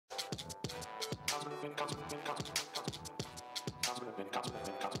And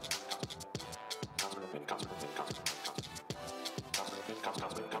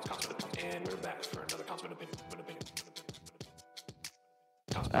we're back for another Consummate Opinion.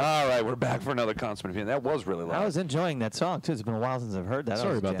 All right, we're back for another Consummate Opinion. That was really loud. I was enjoying that song, too. It's been a while since I've heard that.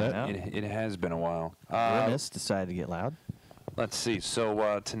 Sorry about that. It has been a while. Grimace decided to get loud. Let's see.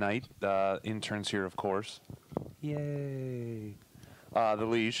 So tonight, Intern's here, of course. Yay. The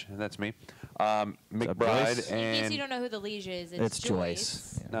Liege, that's me. McBride Joyce? and... In case you don't know who the Liege is, it's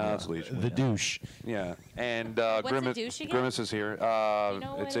Joyce. Joyce. No, it's Liege. The douche. Yeah. And What's a douche again? Grimace is here. know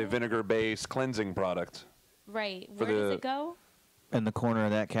It's what a it is? vinegar-based cleansing product. Right. For Where does the- it go? In the corner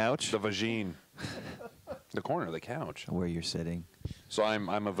of that couch The vagine. The corner of the couch. where you're sitting. So I'm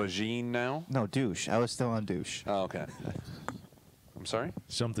a vagine now? No, douche. I was still on douche. Oh, okay. I'm sorry?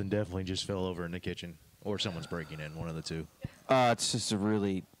 Something definitely just fell over in the kitchen, or someone's breaking in. One of the two. It's just a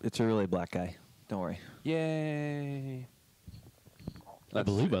really black guy. Don't worry. Yay. I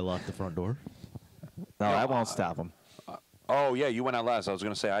believe I locked the front door. No, I won't stop him. Oh, yeah, you went out last. I was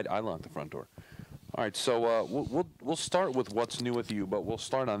going to say I locked the front door. All right, so we'll start with what's new with you, but we'll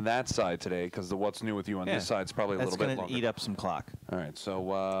start on that side today because the what's new with you on this side is probably a That's little bit gonna longer. eat up some clock. All right,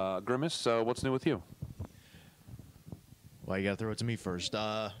 so Grimace, what's new with you? Well, you got to throw it to me first.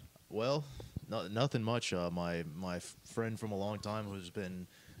 Well, nothing much. My friend from a long time who's been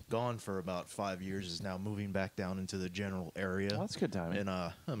gone for about 5 years is now moving back down into the general area. Well, that's good timing. And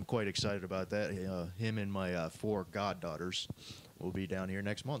I'm quite excited about that. Him and my 4 goddaughters will be down here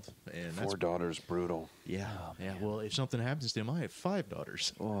next month. And 4 daughters, brutal. Yeah, yeah. Well, if something happens to him, I have 5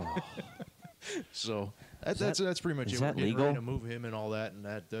 daughters. Oh. So that's pretty much is it. that We're getting legal? ready to move him and all that, and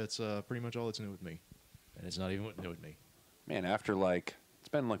that's pretty much all that's new with me. And it's not even new with me. Man, after it's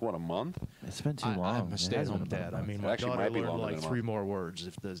been what, a month? It's been too long. I'm It a has stay-at-home been about dad. a I month. mean, It my actually daughter might be learned longer like than a 3 month. more words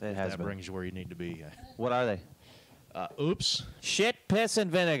if has that been. brings you where you need to be. What are they? Oops. Shit, piss,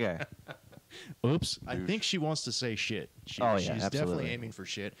 and vinegar. Oops. I Douche. think she wants to say shit. Oh, yeah, she's absolutely. definitely aiming for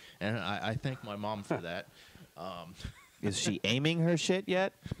shit, and I thank my mom for that. Is she aiming her shit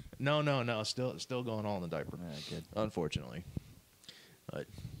yet? No. Still going all in the diaper. Good. Unfortunately. But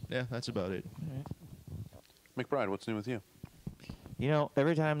yeah, that's about it. McBride, what's new with you? You know,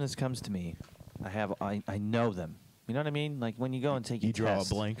 every time this comes to me, I know them. You know what I mean? Like when you go and take You your draw a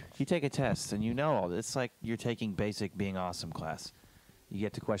test. blank. You take a test and you know all this. It's like you're taking basic being awesome class. You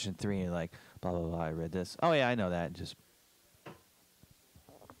get to question 3 and you're like, blah, blah, blah, I read this. Oh, yeah, I know that. Just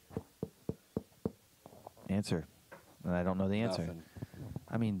answer. And I don't know the answer. Nothing.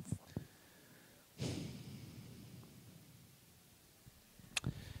 I mean,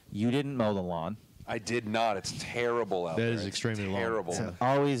 you didn't mow the lawn. I did not. It's terrible out That there. is It's extremely long. terrible. Yeah.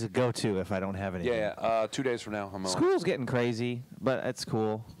 Always a go-to if I don't have anything. Yeah, 2 days from now, I'm mowing. School's getting crazy, but it's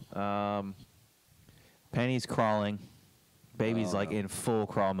cool. Penny's crawling. Baby's like in full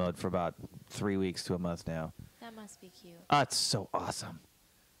crawl mode for about 3 weeks to a month now. That must be cute. Oh, it's so awesome.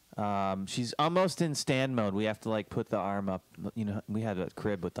 She's almost in stand mode. We have to like put the arm up. You know, we had a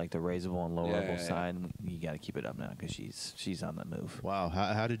crib with like the raisable and lowerable Yeah. side. And you got to keep it up now because she's on the move. Wow.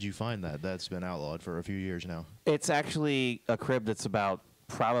 How did you find that? That's been outlawed for a few years now. It's actually a crib that's about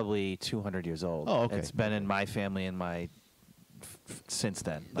probably 200 years old. Oh, okay. It's been in my family and since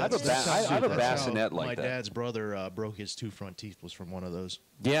then. I have a I have a That's how bassinet like my that. dad's brother broke his 2 front teeth was from one of those.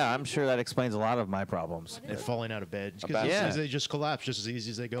 Yeah, I'm sure that explains a lot of my problems. And falling out of bed. bassinet. Because they just collapse just as easy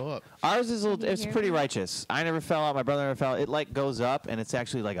as they go up. Ours is it's hear pretty that? righteous. I never fell out. My brother never fell. It like goes up and it's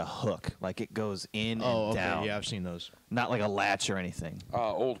actually like a hook. Like it goes in Oh, and okay. down. Yeah, I've seen those. Not like a latch or anything.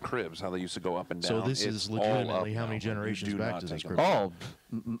 Old cribs, how they used to go up and down. So this It's is all legitimately up how now. many You generations do back not does this take crib?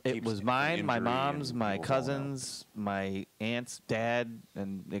 them. It Keeps was mine, my injury mom's, and my goes all down. cousins, my aunt's dad,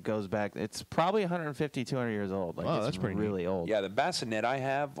 and it goes back. It's probably 150, 200 years old. Like Wow, it's that's pretty neat. really old. Yeah, the bassinet I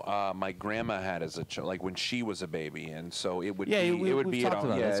have, my grandma had as a like when she was a baby, and so it would Yeah, be we've be talked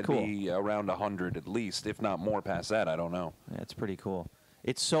about it. It's it'd cool. be around 100 at least, if not more past that. I don't know. Yeah, it's pretty cool.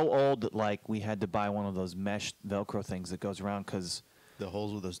 It's so old that like we had to buy one of those mesh Velcro things that goes around because The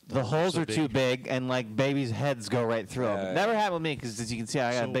holes with the holes are too big and like babies' heads go right through them. Yeah. Never happened with me because as you can see,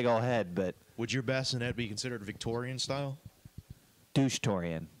 I got a So- big old head, but Would your bassinet be considered Victorian style?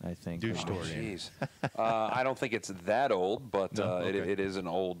 douche-torian, I think. Douche-torian. Jeez, I don't think it's that old, but No? Okay. it is an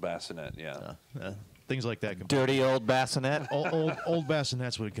old bassinet. Yeah. Things like that. Dirty old bassinet. Old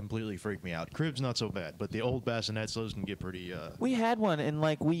bassinets would completely freak me out. Cribs not so bad, but the old bassinets, those can get pretty. We had one and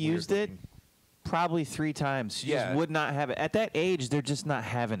like we used it looking. probably 3 times. She Yeah. just would not have it. At that age, they're just not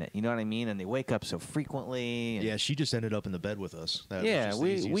having it. You know what I mean? And they wake up so frequently. and- Yeah, she just ended up in the bed with us. That was Yeah, just the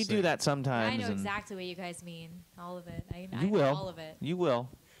we easiest do thing. that sometimes. I know and exactly what you guys mean. All of it. I You know will. all of it. You will.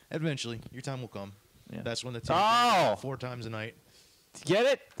 Eventually, your time will come. Yeah. That's when the team Oh! 4 times a night. Get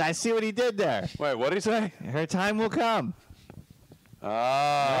it? I see what he did there. Wait, what did he say? Her time will come.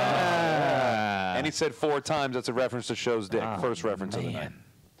 Ah. And he said 4 times. That's a reference to show's dick. Oh, First reference of the night. man.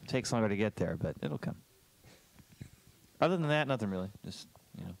 Takes longer to get there, but it'll come. Other than that, nothing really. Just,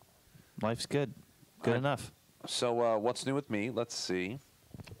 life's good. Good enough. So what's new with me? Let's see.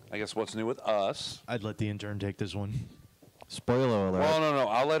 I guess what's new with us. I'd let the intern take this one. Spoiler alert. Well, no.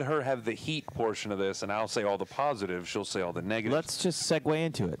 I'll let her have the heat portion of this, and I'll say all the positives. She'll say all the negatives. Let's just segue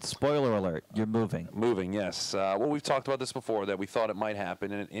into it. Spoiler alert. You're moving. Moving, yes. Well, we've talked about this before, that we thought it might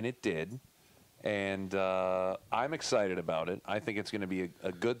happen, and it did. And I'm excited about it. I think it's going to be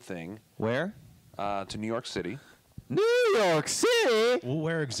a good thing. Where? To New York City. New York City? Well,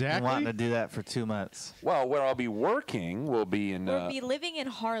 where I'm exactly? wanting to do that for 2 months. Well, where I'll be working will be in... We'll be living in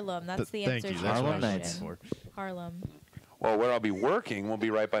Harlem. That's the Thank answer you. to That's your what I was Harlem looking question. for. Harlem. Well, where I'll be working will be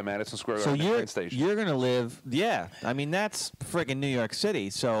right by Madison Square So Garden you're train station. you're gonna live, yeah. I mean that's friggin' New York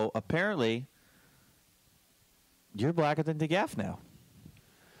City. So apparently, you're blacker than DeGaff now.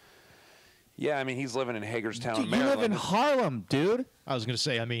 Yeah, I mean, he's living in Hagerstown, Dude, you Maryland. live in Harlem, dude. I was going to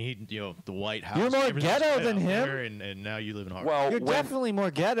say, I mean, the White House. You're more everything's ghetto right than out him. there, and now you live in Harlem. Well, You're definitely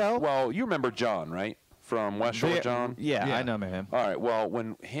more ghetto. Well, you remember John, right? From West Shore, John? Yeah, Yeah. I know him. All right. Well,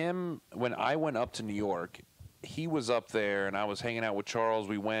 when I went up to New York, he was up there, and I was hanging out with Charles.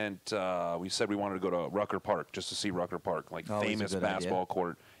 We went. We said we wanted to go to Rucker Park just to see Rucker Park, like Always a famous good basketball idea.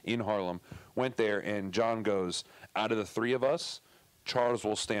 court in Harlem. Went there, and John goes, out of the 3 of us, Charles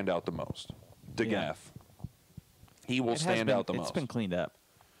will stand out the most. DeGaff. Yeah. He will stand out the most. It's been cleaned up.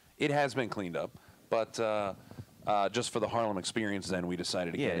 It has been cleaned up, but just for the Harlem experience, then we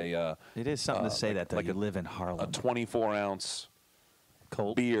decided to get a It is something to say like- that though. like You a- live in a Harlem. 24-ounce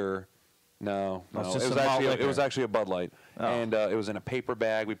Cold. beer. No, Oh, it's no. just It was some malt actually liquor. it was actually a Bud Light, Oh. and it was in a paper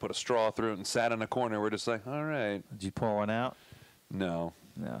bag. We put a straw through it and sat in a corner. We're just like, all right, Did you pour one out? no.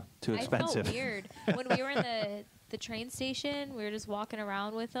 No, too expensive. I felt weird when we were in the train station. We were just walking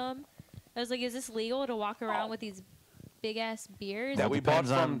around with them. I was like, "Is this legal to walk around with these big ass beers?" That Well, we bought depends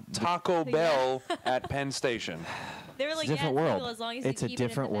from on the- Taco Yeah. Bell at Penn Station. They were like, It's a different "Yeah, it's world. legal as long as It's you a keep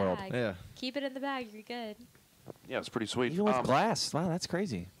different it in the world. bag. Yeah. Keep it in the bag. You're good." Yeah, it's pretty sweet. Even with glass. Wow, that's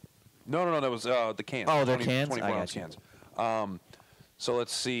crazy. No. That was the cans. Oh, they're cans? 24-ounce I got cans. So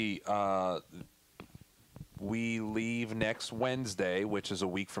let's see. We leave next Wednesday, which is a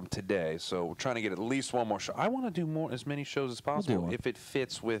week from today. So we're trying to get at least one more show. I want to do as many shows as possible one. if it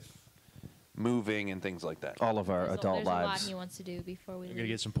fits with moving and things like that. All of our There's adult a lot lives. he wants to do before we We're leave. going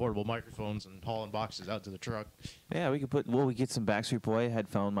to get some portable microphones and hauling boxes out to the truck. Yeah, we could put. Well, we get some Backstreet Boy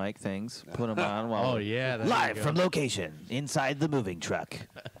headphone mic things. Put them on while. Oh, yeah. there you Live go. from location inside the moving truck.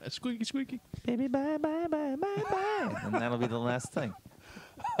 Squeaky, squeaky. Baby, bye, bye, bye, bye, bye. And that'll be the last thing.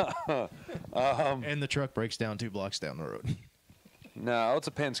 And the truck breaks down 2 blocks down the road. No, it's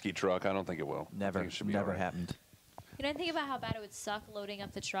a Penske truck. I don't think it will. I Never, think it should be never all right. happened. You know, think about how bad it would suck loading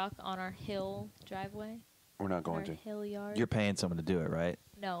up the truck on our hill driveway, We're not our going to. hill yard. You're paying someone to do it, right?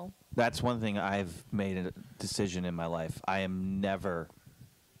 No. That's one thing I've made a decision in my life. I am never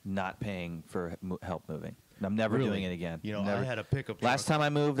not paying for help moving. I'm never Really? doing it again. You know, Never. I had a pickup Last truck. time I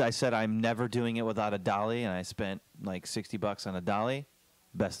moved, I said I'm never doing it without a dolly, and I spent like $60 on a dolly.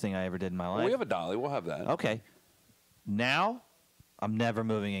 Best thing I ever did in my life. Well, we have a dolly. We'll have that. Okay. Now, I'm never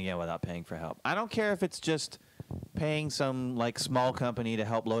moving again without paying for help. I don't care if it's just paying some like small company to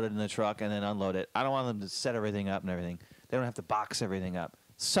help load it in the truck and then unload it. I don't want them to set everything up and everything. They don't have to box everything up.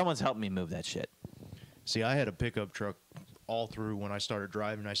 Someone's helping me move that shit. See, I had a pickup truck all through when I started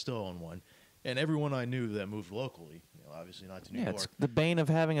driving. I still own one. And everyone I knew that moved locally, obviously not to New Yeah, York. it's the bane of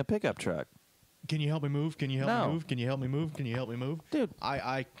having a pickup truck. Can you help me move? Can you help No. me move? Can you help me move? Can you help me move? Dude.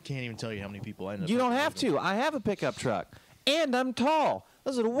 I can't even tell you how many people I ended up You don't helping have move. to. I have a pickup truck. And I'm tall.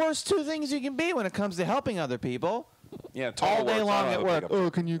 Those are the worst 2 things you can be when it comes to helping other people. Yeah, tall All day works. I long don't at have a work. pickup truck. Oh,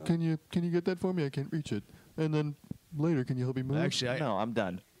 can you get that for me? I can't reach it. And then later, can you help me move? Actually, No, I'm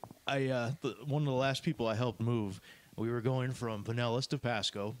done. one of the last people I helped move, we were going from Pinellas to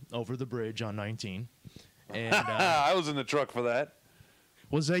Pasco over the bridge on 19. And I was in the truck for that.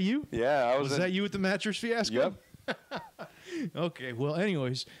 was that you? Yeah, I was. Was that you with the mattress fiasco? Yep. Okay, well,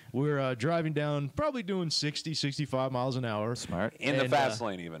 anyways, we're driving down, probably doing 60, 65 miles an hour. Smart. In the And, fast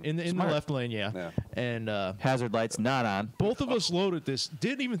lane, even. In the Smart. left lane, yeah. Yeah. And Hazard lights not on. both of us loaded this,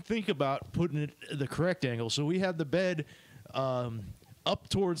 didn't even think about putting it the correct angle. So we had the bed up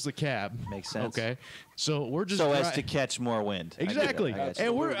towards the cab. Makes sense. Okay. So we're just So as to catch more wind. I get it. Exactly. I got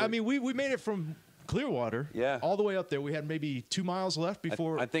you. And I mean, we made it from Clearwater Yeah. all the way up there. We had maybe 2 miles left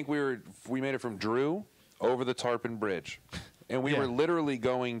before. I think we made it from Drew over the Tarpon Bridge, and we Yeah. were literally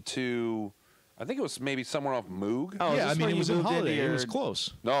going to. I think it was maybe somewhere off Moog. Oh, is yeah, I this mean, where it you was in moved into Holiday. It your- was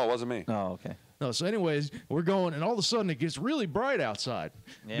close. No, it wasn't me. Oh, okay. No, so anyways, we're going, and all of a sudden it gets really bright outside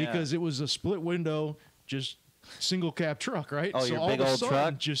Yeah. because it was a split window, just single cab truck, right? Oh, so your all big the old sun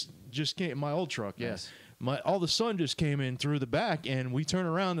truck? just came. My old truck, Nice. yes. All the sun just came in through the back, and we turn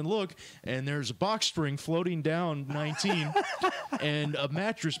around and look, and there's a box spring floating down 19, and a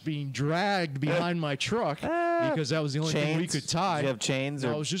mattress being dragged behind my truck because that was the only thing we Chains? could tie. Did you have chains No,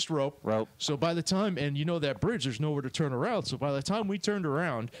 or it was just rope. rope? So by the time, and you know that bridge, there's nowhere to turn around. So by the time we turned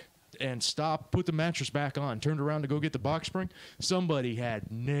around and stopped, put the mattress back on, turned around to go get the box spring, somebody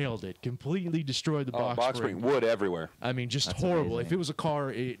had nailed it, completely destroyed the Oh, box spring, wood everywhere. I mean, just That's horrible. amazing. If it was a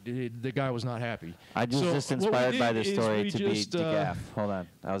car, the guy was not happy. I was So just what we inspired by did this is story we to be just, to gaff. Hold on.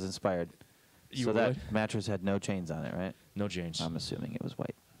 I was inspired. You So were that what? mattress had no chains on it, right? No James. I'm assuming it was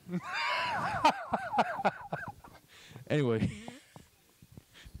white. Anyway.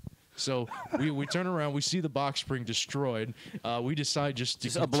 So we turn around, we see the box spring destroyed. We decide just to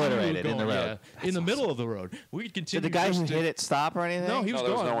Just continue obliterate it in the going, road. yeah, in the middle of the road. We could continue. Did the guy just who to- hit it stop or anything? No, he was No,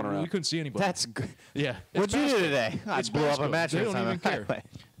 there was gone. no one around. We couldn't see anybody. That's good. yeah. What'd you do today? I It's blew up Pasco. a mattress They don't on even the care. highway.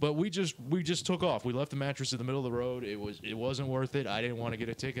 But we just took off. We left the mattress in the middle of the road. It wasn't worth it. I didn't want to get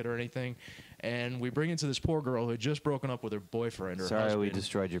a ticket or anything. And we bring it to this poor girl who had just broken up with her boyfriend or Sorry, we husband.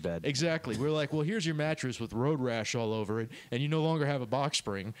 destroyed your bed. Exactly. We're like, well, here's your mattress with road rash all over it, and you no longer have a box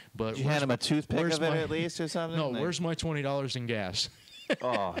spring. But Did you hand him a toothpick where's of it my- at least or something? No, Like- where's my $20 in gas?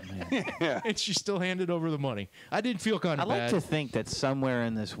 Oh man. And she still handed over the money. I did feel kind I of like bad. to think that somewhere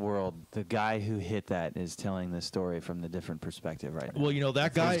in this world, the guy who hit that is telling this story from the different perspective right now. Well, you know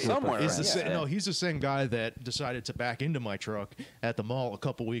that guy somewhere, is the yeah. no. He's the same guy that decided to back into my truck at the mall a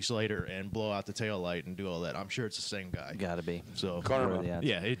couple weeks later and blow out the taillight and do all that. I'm sure it's the same guy. Gotta be. So Karma. What are the odds?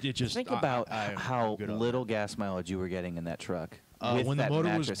 yeah, it just Think I- about I'm how good on little gas mileage you were getting in that truck. with when the that motor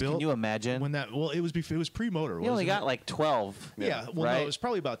mattress. was built. Can you imagine? when that? Well, it was pre-motor. you only wasn't got it? like 12. Yeah, well, right? no, it was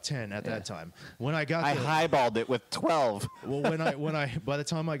probably about 10 at that time. When I got I the, highballed it with 12. well, by the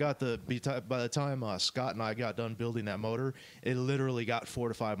time I got by the time Scott and I got done building that motor, it literally got 4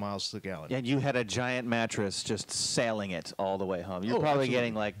 to 5 miles to the gallon. And you had a giant mattress just sailing it all the way home. You're probably absolutely.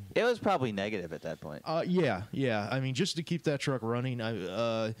 getting like, it was probably negative at that point. Yeah. I mean, just to keep that truck running,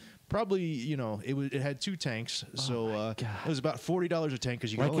 I probably it had 2 tanks, so God. it was about $40 a tank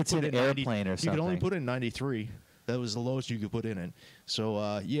because you could Like only it's put an in 90 airplane or You could only something. put in 93. That was the lowest you could put in it. So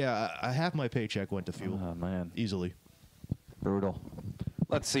half my paycheck went to fuel Oh, man. easily. Brutal.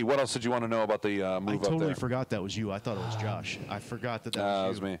 Let's see. What else did you want to know about the I move up totally there? forgot that was you. I thought it was Josh. I forgot that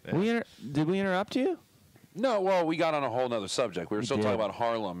was was you. me. Yeah. Did we interrupt you? No, well, we got on a whole nother subject. We were We still did. talking about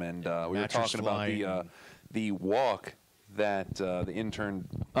Harlem, and we were Mattress talking about flying. the walk that the intern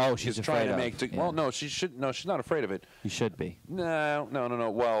Oh, she's is trying afraid to of. make. To, Yeah. Well, no, she should. No, she's not afraid of it. You should be. No.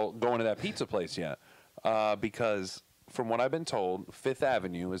 Well, going to that pizza place, yeah, because from what I've been told, Fifth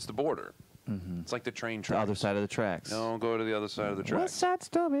Avenue is the border. It's like the train The tracks. other side of the tracks. Don't go to the other side of the West tracks. side's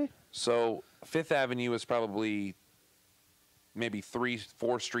dummy. So Fifth Avenue is probably maybe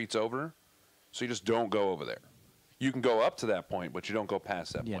 3-4 streets over. So you just don't go over there. You can go up to that point, but you don't go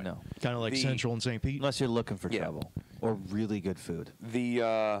past that Yeah, point. no. Kind of like The- Central and St. Pete. Unless you're looking for Yeah. trouble or really good food.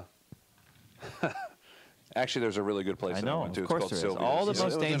 The actually, there's a really good place I that know, went to. of It's course called there is. Sylvia's. All the It was-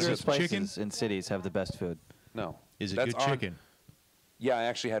 most it was- dangerous it was places in cities have the best food. No, Is it That's good on- chicken? Yeah, I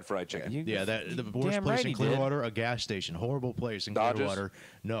actually had fried chicken. You- Yeah, the you worst damn place right in he did. Clearwater, a gas station. Horrible place in Dodge's? Clearwater.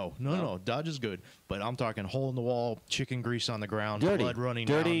 No. Dodge is good, but I'm talking hole in the wall, chicken grease on the ground, Dirty. blood running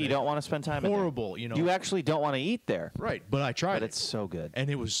Dirty. down You there. don't want to spend time in there. Horrible, you know. You actually don't want to eat there. Right, but I tried But it. it's so good. And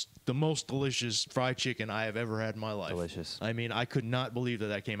it was the most delicious fried chicken I have ever had in my life. Delicious. I mean, I could not believe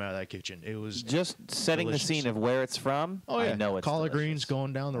that came out of that kitchen. It was Just setting delicious. the scene of where it's from, oh yeah, I know it's collard greens delicious.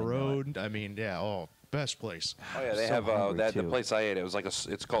 going down the I know it. road. I mean, yeah, best place. Oh yeah, they so have hungry, that. The too. place I ate, it was like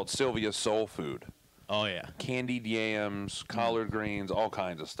it's called Sylvia's Soul Food. Oh yeah. Candied yams, collard greens, all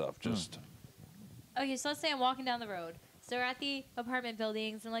kinds of stuff. Just Okay, so let's say I'm walking down the road. So we're at the apartment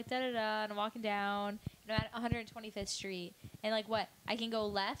buildings and like da-da-da, and I'm walking down, and I'm at 125th Street. And like what? I can go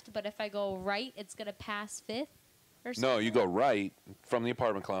left, but if I go right, it's going to pass 5th or something? no, you go right from the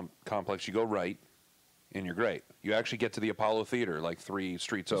apartment complex. You go right, and you're great. You actually get to the Apollo Theater like 3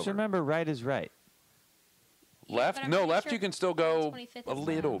 streets Just over. remember, right is right. Yeah, Left? but I'm No, pretty left. sure You can still go 125th a is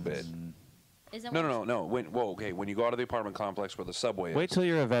little left. bit. Isn't No. When you go out of the apartment complex where the subway Wait is, till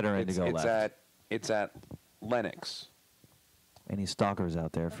you're a veteran to it's, go it's left. it's at Lenox. Any stalkers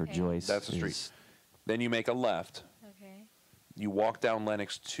out there for Okay. Joyce? That's the street. is- Then you make a left. Okay. You walk down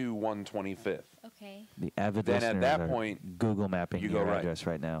Lenox to 125th. Okay. The avid Then at listeners that are point, Google mapping you your go right. address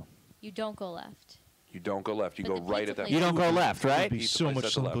right now. You don't go left. You don't go left. You But go the right pizza at that. place You don't go left, It'd right? be Pizza so place much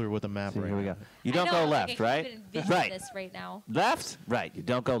at the left. simpler with a map See, right here we now. go. You I don't know, go like, left, I can't right? even envision Right. this right now. Left, right. You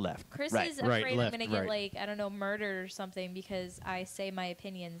don't go left. Chris right. is Right, afraid left, I'm gonna get right. like I don't know murdered or something because I say my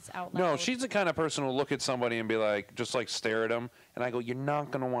opinions out loud. No, she's the kind of person who'll look at somebody and be like, just like stare at them. And I go, you're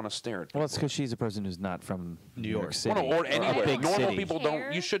not going to want to stare at people. Well, it's because she's a person who's not from New York York. City. Well, no, or a anywhere. big Normal city. people Care?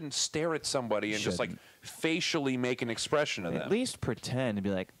 don't. You shouldn't stare at somebody and just like Shouldn't. facially make an expression of At them. least pretend and be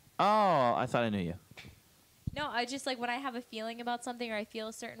like, oh, I thought I knew you. No, I just like when I have a feeling about something or I feel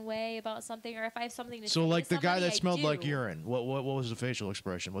a certain way about something or if I have something to say So, like to the guy somebody, that I smelled like do. urine. What was the facial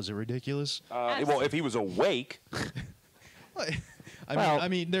expression? Was it ridiculous? Well, if he was awake, I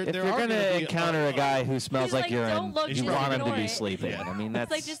mean, there if there you're are going gonna to be encounter a guy who smells He's like like, urine, "Don't look, you just want him to ignore be it." sleeping. Yeah. I mean, It's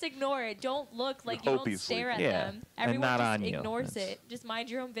that's like just ignore it. Don't look like you hope don't he's stare at sleeping. Yeah, them. and Everyone not just on you. ignores That's- it. Just mind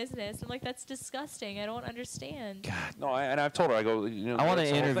your own business. I'm like, that's disgusting. I don't understand. no, and I've told her, I go, you know, I want to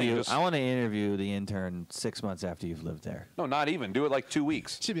that's the whole thing, interview. just- I want to interview the intern 6 months after you've lived there. no, not even. Do it like 2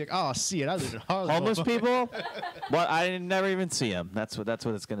 weeks. She'd be like, "Oh, see it. I live in Harlem." Homeless people? Well, I never even see them. That's what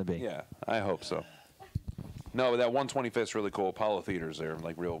it's going to be. Yeah, I hope so. No, that 125th is really cool. Apollo Theater's there,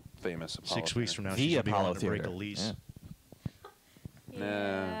 like real famous. Apollo 6 weeks from now, The she's gonna be Apollo wanting to break a Theater. lease. Yeah.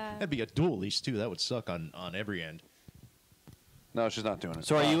 Yeah. That'd be a dual lease too. That would suck on every end. No, she's not doing it.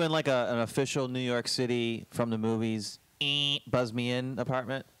 So are you in like an official New York City from the movies buzz me in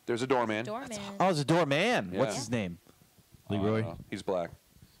apartment? There's a doorman. Doorman. Oh, it's a doorman. Yeah. What's his name? Leroy, He's black.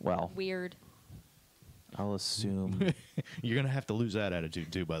 Well, Weird. I'll assume. you're gonna have to lose that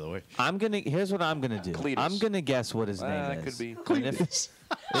attitude too. By the way, Here's what I'm gonna do. Cletus. I'm gonna guess what his name That is. could be And if-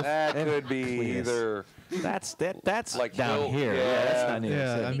 That could be Cletus. either. That's Like down Bill- here. yeah. That's not New York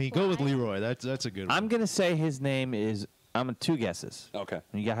yeah. City. I mean, go with Leroy. That's a good one. I'm gonna say his name is. I'm two guesses. Okay.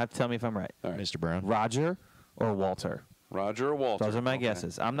 And you have to tell me if I'm right. All right. Mr. Brown. Roger or Walter. Roger or Walter? Those are my Okay.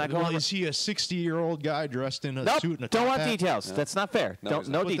 guesses. I'm not Well, going. is he a 60-year-old guy dressed in a Nope. suit and a Don't top want hat? details. No. That's not fair. No, Don't he's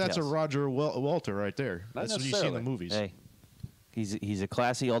no not. But details. that's a Roger Walter right there. Not That's what you see in the necessarily. movies. Hey, he's a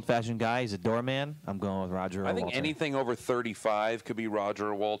classy, old-fashioned guy. He's a doorman. I'm going with Roger or I think Walter. anything over 35 could be Roger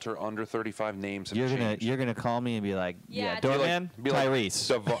or Walter. Under 35 names have changed. You're gonna call me and be like, Yeah, yeah, Be like- doorman, Be like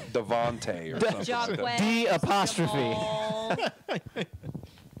Tyrese. Devontae or something. Jacques, like that. D apostrophe. Jamal.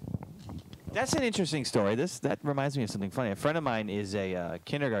 That's an interesting story. That reminds me of something funny. A friend of mine is a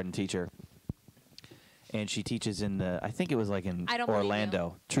kindergarten teacher, and she teaches in I think it was like in I don't believe you.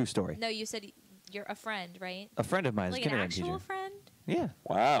 Orlando. True story. No, you said you're a friend, right? A friend of mine is a Like an kindergarten actual teacher. friend? Yeah.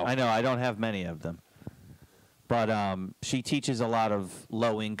 Wow. I know. I don't have many of them. But she teaches a lot of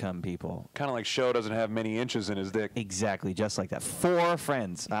low-income people. Kind of like Show doesn't have many inches in his dick. Exactly, just like that. 4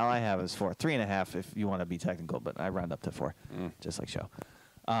 friends. All I have is 4. 3.5 if you want to be technical, but I round up to 4, just like Show.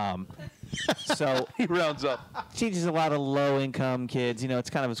 So He rounds up. teaches a lot of low-income kids. You know, it's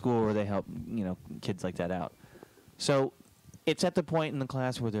kind of a school where they help, kids like that out. So it's at the point in the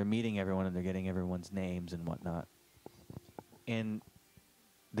class where they're meeting everyone and they're getting everyone's names and whatnot. And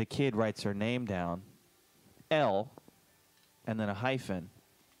the kid writes her name down, L, and then a hyphen,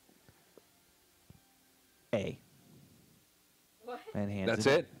 A. What? And hands That's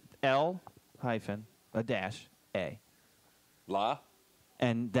in. it? L hyphen a dash A. La?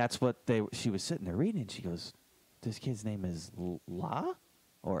 And that's what she was sitting there reading, and she goes, this kid's name is La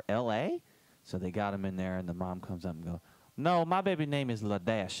or L-A? So they got him in there, and the mom comes up and goes, no, my baby name is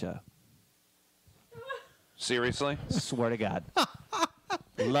LaDasha. Seriously? Swear to God.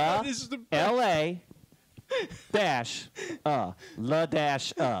 La L-A dash La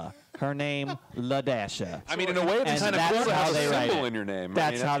dash Her name LaDasha. I mean, in a way, it's And kind of that's cool to how have a they write symbol it. in your name.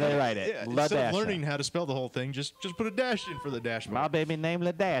 That's how they write Yeah, it. instead of LaDasha. learning how to spell the whole thing, just put a dash in for the dash My mark. baby name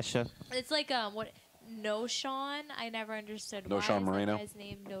LaDasha. It's like what? No Sean. I never understood. No why Sean is that Moreno? guy's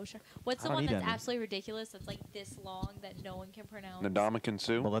name No Sean? What's I the don't one need that's any. absolutely ridiculous? That's like this long that no one can pronounce. Ndamukong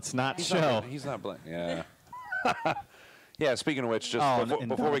Suh? Well, let's not He's show. not, he's not black. Yeah. Yeah, speaking of which, just Oh,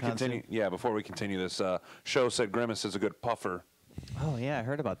 before we Ndamukong continue, Suh. before we continue this, Show said Grimace is a good puffer. Oh, yeah, I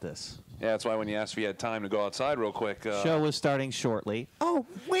heard about this. Yeah, that's why when you asked if you had time to go outside real quick, Show was starting shortly. Oh,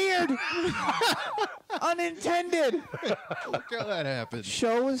 weird! Unintended! Look how that happened.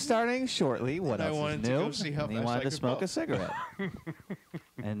 Show was starting shortly. What And I else is wanted to new? go see how And he fast wanted I to could smoke a puff. cigarette.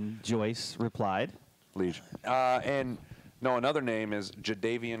 And Joyce replied, Liege. And no, another name is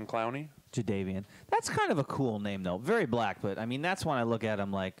Jadavian Clowney. Jadavian. That's kind of a cool name, though. Very black, but I mean, that's when I look at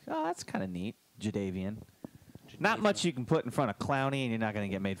him like, oh, that's kind of neat. Jadavian. Not much you can put in front of Clowney, and you're not going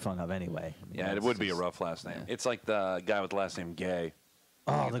to get made fun of anyway. Yeah, it That's would be a just- rough last name. yeah. It's like the guy with the last name Gay.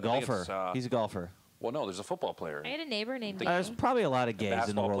 Oh, I the think golfer. it's, He's a golfer. Well, no, there's a football player. I had a neighbor named. There's probably a lot of gays in the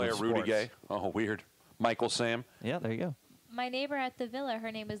Basketball world player, of Rudy sports. Gay. Oh, weird. Michael Sam. Yeah, there you go. my neighbor at the villa,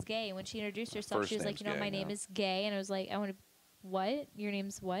 her name was Gay. When she introduced herself, First she was like, name's you know, Gay, my name yeah. is Gay. And I was like, I want to, what? Your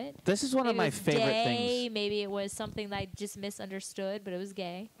name's what? This is one of Maybe my it was favorite gay. things. Maybe it was something that I just misunderstood, but it was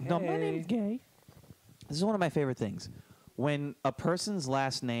gay. No, my name's Gay. This is one of my favorite things. When a person's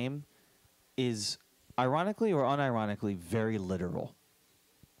last name is ironically or unironically very literal.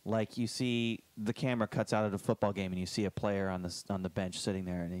 Like you see the camera cuts out at a football game and you see a player on the bench sitting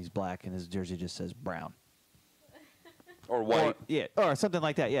there and he's black and his jersey just says Brown. Or white. Or something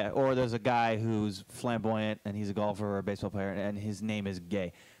like that, yeah. Or there's a guy who's flamboyant and he's a golfer or a baseball player and his name is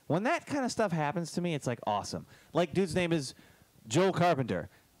Gay. When that kind of stuff happens to me, it's like awesome. Like dude's name is Joe Carpenter.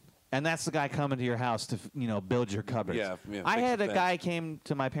 And that's the guy coming to your house to, build your cupboards. Yeah, I fix had the a fence. guy came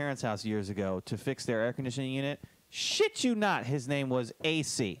to my parents' house years ago to fix their air conditioning unit. Shit you not, his name was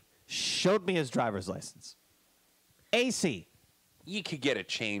AC. Showed me his driver's license. AC. You could get it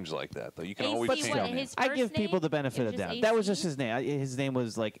changed like that, though. You can AC, always what, change his it. first I give people name? the benefit It of was doubt. just That was AC? just his name. His name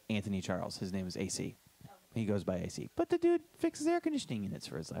was like Anthony Charles. His name was AC. He goes by AC. But the dude fixes air conditioning units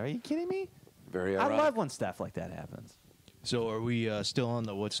for his life. Are you kidding me? Very I ironic. love when stuff like that happens. So are we still on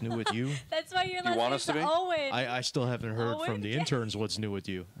the What's New With You? That's why you're You want us to be? Owen. I still haven't heard Owen? from the interns What's New With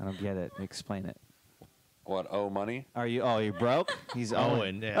You. I don't get it. Explain it. What, money? Are you? Oh, you broke? He's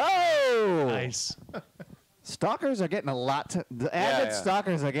Owen, yeah. Oh, Nice. Stalkers are getting a lot to. The avid yeah.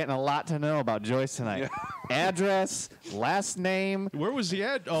 stalkers are getting a lot to know about Joyce tonight. Address, last name, Where was he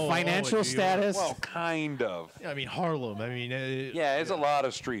at? Oh, financial in New York. status. Well, kind of. Yeah, I mean Harlem. I mean, Yeah, there's a lot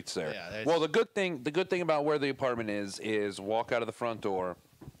of streets there. Yeah, that's- Well, the good thing about where the apartment is walk out of the front door,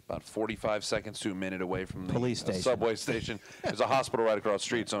 about 45 seconds to a minute away from the Police station. subway station. There's a hospital right across the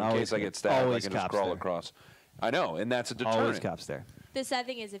street, so in Always case I good. get stabbed, I Always can just cops crawl there. across. I know, and that's a deterrent. Always cops there. The sad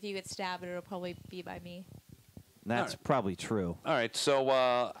thing is, if you get stabbed, it'll probably be by me. That's probably true. All right, so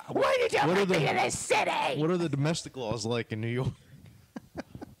what are the domestic laws like in New York?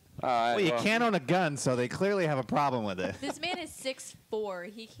 Well, you can't own a gun, so they clearly have a problem with it. This man is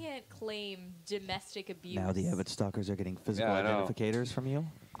 6'4". He can't claim domestic abuse. Now the avid stalkers are getting physical Yeah, I know. identificators from you.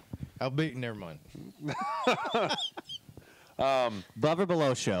 How big? Never mind. Above or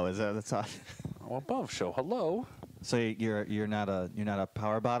below show is that? That's all. Well, above show. Hello. So you're not a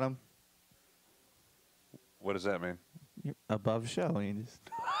power bottom. What does that mean? You're above show. You just.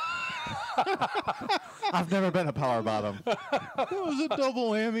 I've never been a power bottom. That was a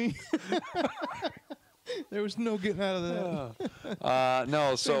double whammy. There was no getting out of that.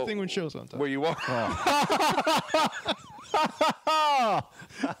 No, Same so thing when show's on top. where you are.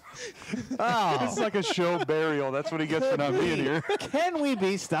 It's like a show burial. That's what he gets for not being here. Can we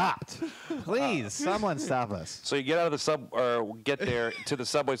be stopped? Please, someone stop us. So you get out of the or get there to the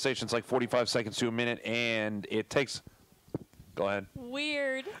subway station. It's like 45 seconds to a minute, and it takes. Go ahead.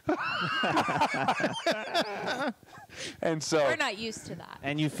 Weird. And so. We're not used to that.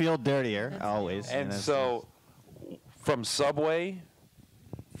 And you feel dirtier That's always. And that's- so, from Subway,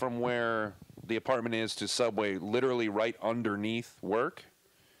 from where the apartment is to Subway, literally right underneath work,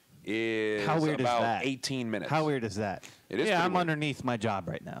 is How weird is about that? 18 minutes. How weird is that? It is Yeah, pretty I'm weird. underneath my job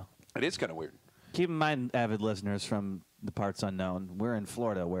right now. It is kind of weird. Keep in mind, avid listeners from the parts unknown, we're in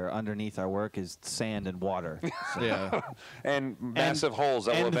Florida, where underneath our work is sand and water. So- Yeah. And massive holes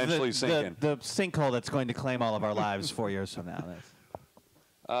that will and eventually sink in. the sinkhole that's going to claim all of our lives 4 years from now.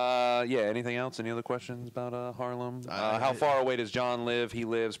 That's- Yeah, anything else? Any other questions about Harlem? How far away does John live? He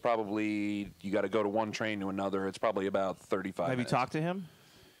lives probably, you got to go to one train to another. It's probably about 35 Have you minutes. talked to him?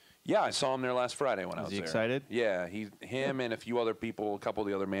 Yeah, I saw him there last Friday when I Is was he there. excited? Yeah, him and a few other people, a couple of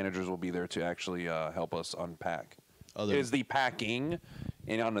the other managers will be there to actually help us unpack. Other- It is the packing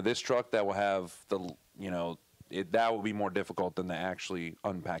and onto this truck that will have the, that will be more difficult than the actually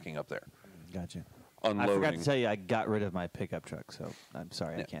unpacking up there. Gotcha. Unloading. I forgot to tell you, I got rid of my pickup truck, so I'm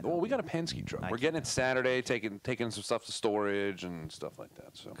sorry, I Yeah. can't. Well, help we you. got a Penske truck. I We're getting it Saturday, taking some stuff to storage and stuff like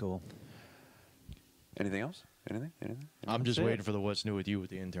that. So, Cool. anything else? Anything? I'm just That's it. waiting for the What's New With You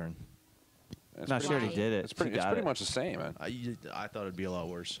with the intern. That's No, she pretty- already did it. It's pretty, She got it. much the same, man. I thought it'd be a lot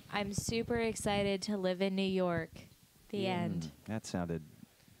worse. I'm super excited to live in New York. The end. That sounded.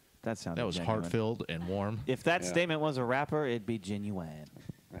 That That was genuine. heart-filled and warm. If that Yeah. statement was a rapper, it'd be genuine.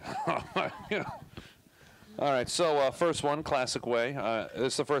 Yeah. All right, so first one, classic way.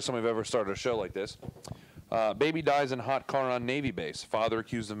 This is the first time we've ever started a show like this. Baby dies in hot car on Navy base. Father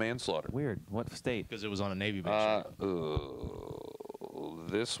accused of manslaughter. Weird. What state? Because it was on a Navy base.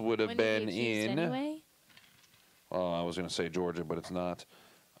 This would have When been did he accused in. anyway? Oh, I was going to say Georgia, but it's not.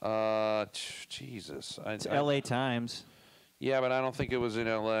 Jesus. It's L.A. Times. Yeah, but I don't think it was in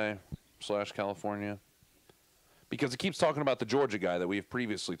L.A./California. Because it keeps talking about the Georgia guy that we have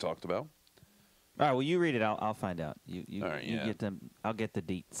previously talked about. All right, well, you read it. I'll find out. You All right, you yeah. get them. I'll get the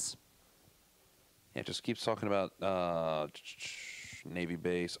deets. Yeah, it just keeps talking about Navy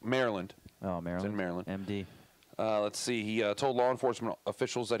base. Maryland. Oh, Maryland. in Maryland. MD. Let's see. He told law enforcement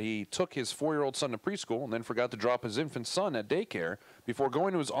officials that he took his 4-year-old son to preschool and then forgot to drop his infant son at daycare before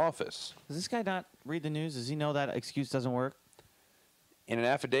going to his office. Does this guy not read the news? Does he know that excuse doesn't work? In an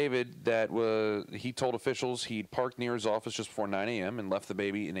affidavit he told officials he'd parked near his office just before 9 a.m. and left the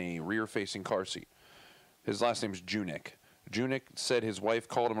baby in a rear-facing car seat. His last name's Junick. Junick said his wife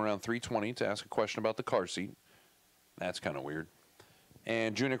called him around 3:20 to ask a question about the car seat. That's kind of weird.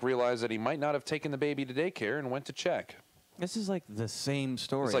 And Junick realized that he might not have taken the baby to daycare and went to check. This is like the same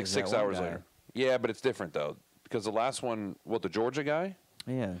story. It's like as 6 that one hours guy. later. Yeah, but it's different, though, because the last one, the Georgia guy?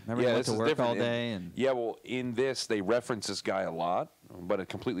 Yeah. Remember he Yeah, went this to is work different. all day and. Yeah, well, in this, they reference this guy a lot, but a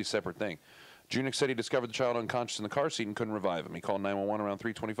completely separate thing. Junick said he discovered the child unconscious in the car seat and couldn't revive him. He called 911 around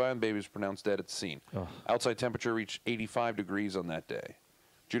 3:25, and the baby was pronounced dead at the scene. Ugh. Outside temperature reached 85 degrees on that day.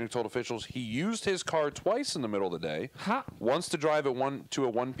 Junick told officials he used his car twice in the middle of the day. Ha! Once to drive to a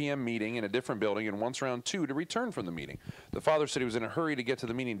 1 p.m. meeting in a different building, and once around 2 to return from the meeting. The father said he was in a hurry to get to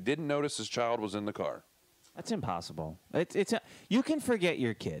the meeting, didn't notice his child was in the car. That's impossible. You can forget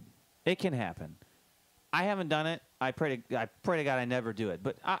your kid. It can happen. I haven't done it. I pray to God I never do it.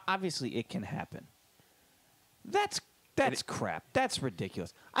 But obviously it can happen. That's crap. That's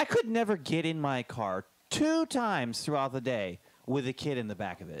ridiculous. I could never get in my car 2 times throughout the day with a kid in the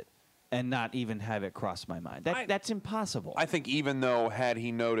back of it and not even have it cross my mind. That's impossible. I think even though had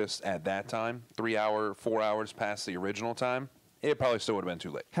he noticed at that time, 4 hours past the original time, it probably still would have been too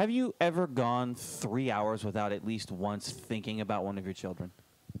late. Have you ever gone 3 hours without at least once thinking about one of your children?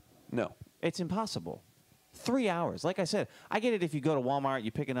 No. It's impossible. 3 hours. Like I said, I get it if you go to Walmart,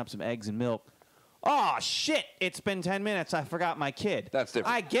 you're picking up some eggs and milk. Oh, shit, it's been 10 minutes. I forgot my kid. That's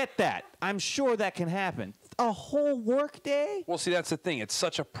different. I get that. I'm sure that can happen. A whole work day? Well, see, that's the thing. It's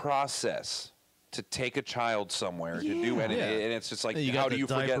such a process to take a child somewhere to do anything. Yeah. And it's just like, You how got do the you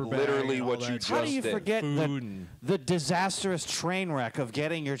forget diaper bag literally and all what that you stuff. just How do you did? forget Food and- the disastrous train wreck of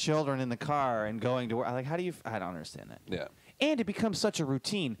getting your children in the car and going to work? Like, how do you? I don't understand that. Yeah. And it becomes such a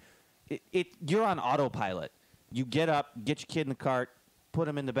routine. You're on autopilot. You get up, get your kid in the cart, put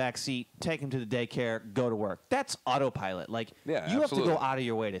him in the back seat, take him to the daycare, go to work. That's autopilot. Like, Yeah, you have absolutely. to go out of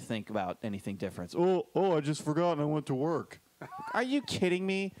your way to think about anything different. Oh, I just forgot and I went to work. Are you kidding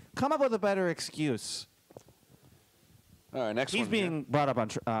me? Come up with a better excuse. All right, next He's one. being brought up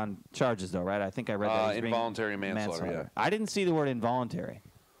on charges, though, right? I think I read that. He's being Involuntary manslaughter, yeah. I didn't see the word involuntary.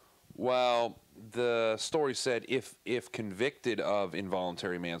 Well, the story said if convicted of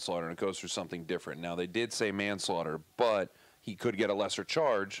involuntary manslaughter, and it goes through something different. Now, they did say manslaughter, but he could get a lesser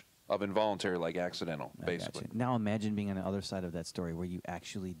charge of involuntary, like accidental, I basically. gotcha. Now imagine being on the other side of that story where you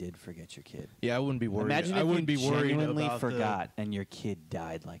actually did forget your kid. Yeah, I wouldn't be worried. Imagine I if wouldn't you be worried genuinely about forgot and your kid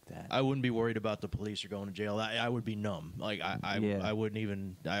died like that. I wouldn't be worried about the police or going to jail. I would be numb. Like I Yeah. wouldn't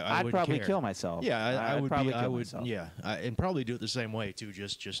even. I I'd wouldn't probably care. kill myself. Yeah, I I'd would probably be. I kill would. myself. Yeah, and probably do it the same way too,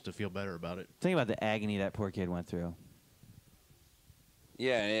 just to feel better about it. Think about the agony that poor kid went through.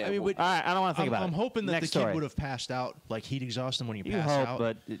 Yeah, yeah. I mean, well, but All right, I don't want to think about it. I'm hoping that Next the kid story. would have passed out, like heat exhaustion when you You pass hope, out.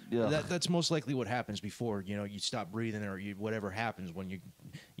 but That's most likely what happens before you stop breathing or whatever happens when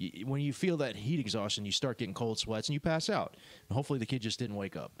you feel that heat exhaustion. You start getting cold sweats and you pass out. And hopefully the kid just didn't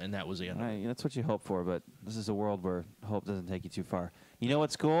wake up, and that was the end of it. that's what you hope for, but this is a world where hope doesn't take you too far. You know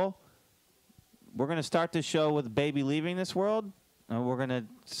what's cool? We're going to start this show with baby leaving this world, and we're going to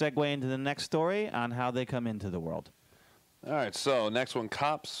segue into the next story on how they come into the world. all right, so next one,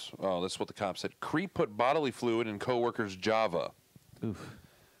 cops. Oh, this is what the cops said. Creep put bodily fluid in coworker's Java. Oof.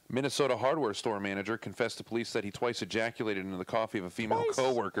 Minnesota hardware store manager confessed to police that he twice ejaculated into the coffee of a female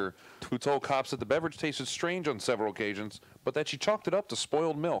coworker who told cops that the beverage tasted strange on several occasions, but that she chalked it up to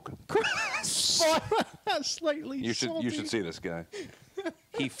spoiled milk. Slightly. You should see this guy.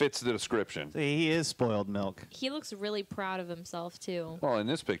 He fits the description. See, he is spoiled milk. He looks really proud of himself too. Well, in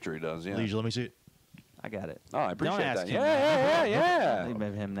this picture he does, yeah. Liege, let me see it. I got it. Oh, I appreciate Don't ask that. him Yeah, yeah.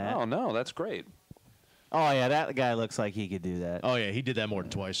 Leave him that. Oh, no, that's great. Oh, yeah, that guy looks like he could do that. Oh yeah, he did that more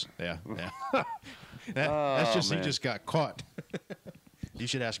than twice. Yeah. That's just man. he just got caught. You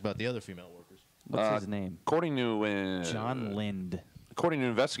should ask about the other female workers. What's his name? According to John Lind. According to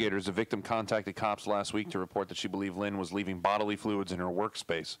investigators, the victim contacted cops last week to report that she believed Lynn was leaving bodily fluids in her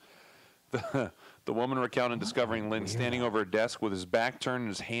workspace. The woman recounted discovering Lynn standing over her desk with his back turned and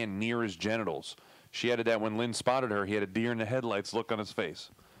his hand near his genitals. She added that when Lynn spotted her, he had a deer in the headlights look on his face.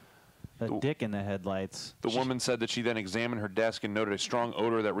 A dick in the headlights. The woman said that she then examined her desk and noted a strong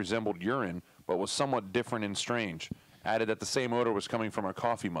odor that resembled urine, but was somewhat different and strange. Added that the same odor was coming from her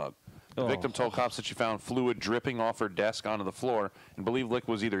coffee mug. The victim told cops that she found fluid dripping off her desk onto the floor and believed liquid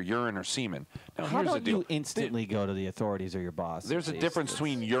was either urine or semen. Now, How here's the don't deal. you instantly go to the authorities or your boss? There's a difference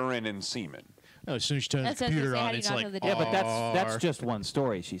between urine and semen. No, as soon as you turn That's the what I was computer gonna say, on, how do it's you like, not know the Yeah, but that's "R." just one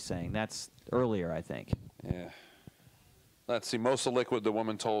story she's saying. That's earlier, I think. Yeah. Let's see. Most of the liquid the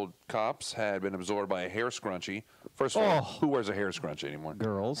woman told cops had been absorbed by a hair scrunchie. First of all, who wears a hair scrunchie anymore?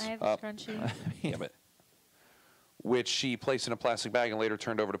 Girls. I have a scrunchie. Yeah, but which she placed in a plastic bag and later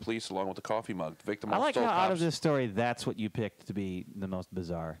turned over to police along with the coffee mug. The victim I also like told how cops. out of this story, that's what you picked to be the most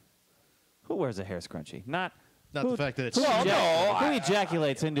bizarre. Who wears a hair scrunchie? Not Not the fact that it's who, Well, no, who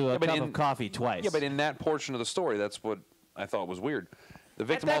ejaculates into a Yeah, but cup in- of coffee twice. Yeah, but in that portion of the story, that's what I thought was weird. The At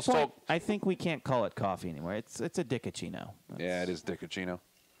victim that also point, told. I think we can't call it coffee anymore. It's a dicacino. Yeah, it is Dicacino.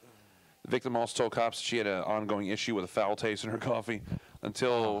 The victim also told cops she had an ongoing issue with a foul taste in her coffee, that's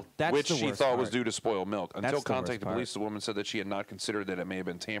which the she worst thought was part. due to spoiled milk. Until That's the worst contacting part. police, the woman said that she had not considered that it may have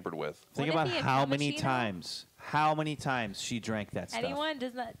been tampered with. Think Wouldn't about it be a how many times she drank that stuff. Anyone?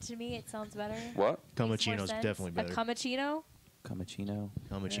 Does that, to me, it sounds better. What? Makes more Cappuccino's sense. definitely better. A cappuccino? Cappuccino.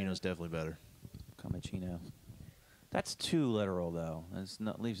 Cappuccino's definitely better. Cappuccino. That's too literal, though.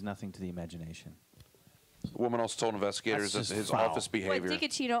 Leaves nothing to the imagination. The woman also told investigators that That's just his foul. office What, behavior.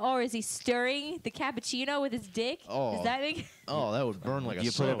 Dicacino? Or is he stirring the cappuccino with his dick? Oh. Is that make Oh, that would burn like a You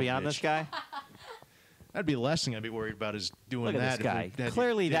son put of it a beyond bitch. this guy? That'd be the last thing I'd be worried about is doing Look at that. this guy. if it had your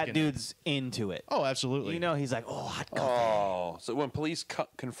Clearly, dick that in it. dude's into it. Oh, absolutely. You know, he's like, oh, hot coffee. Oh, so when police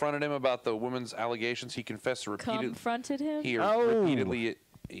confronted him about the woman's allegations, he confessed to confronted him?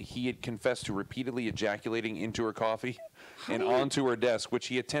 he had confessed to repeatedly ejaculating into her coffee and onto her desk, which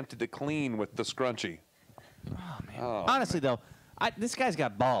he attempted to clean with the scrunchie. Oh, Honestly, though, this guy's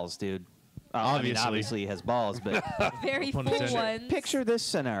got balls, dude. I mean, Obviously. obviously he has balls, but Very full intended. ones. picture this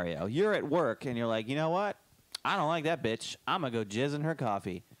scenario. You're at work, and you're like, you know what? I don't like that bitch. I'm going to go jizz in her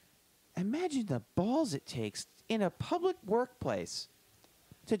coffee. Imagine the balls it takes in a public workplace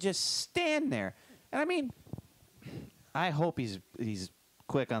to just stand there. And I mean, I hope he's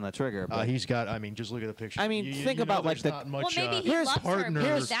quick on the trigger. But He's got. I mean, just look at the picture. I mean, think know about, like, there's the- not much, Well, maybe he here's loves her, partners-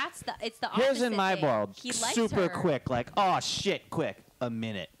 because it's the opposite here's in my thing. world, He likes super her. quick, like, oh shit, quick, a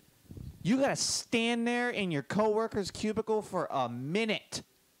minute. You got to stand there in your coworker's cubicle for a minute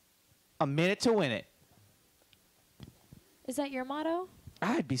to win it. Is that your motto?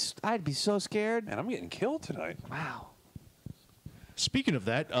 I'd be so scared. man, I'm getting killed tonight. Wow. Speaking of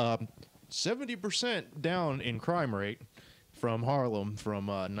that, 70% down in crime rate from Harlem from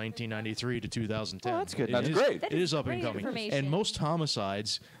 1993 to 2010. Oh, that's good. That's It is- great. That It is is up and great coming. information. And most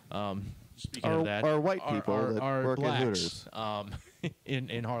homicides, speaking of that, are white people that are work at blacks, Hooters.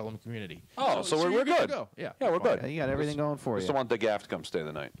 in Harlem community. Oh, so we're you're good. to go. Yeah. Yeah, we're Yeah, good. you got everything going for Just you. don't want the gaff to come stay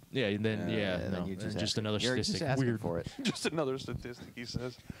the night. Yeah, and then And no, then you just ask- another you're statistic. Just asking Weird for it. Just another statistic, he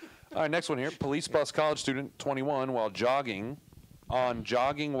says. All right, next one here. Police bust college student 21 while jogging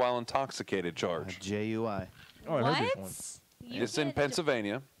while intoxicated charge. JUI. Oh, I heard this one. What? You It's in can't-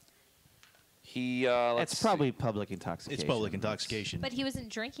 Pennsylvania. He let's It's probably public intoxication. It's public intoxication. But he wasn't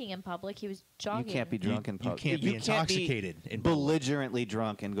drinking in public. He was You jogging. can't be drunk in you public. can't be intoxicated in public. belligerently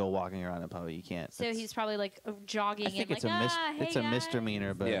drunk and go walking around in public. You can't. So That's- he's probably like jogging I think and it's like, hey it's a guys."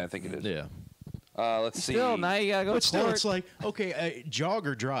 misdemeanor, but yeah, I think it is. Yeah. Let's see. still, now you gotta go But to still, court. it's like, okay, jog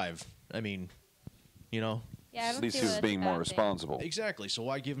or drive. I mean, you know. Yeah, I At don't least see he was what being that's a more bad thing. responsible. Exactly. So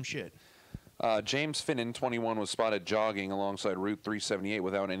why give him shit? James Finnan, 21, was spotted jogging alongside Route 378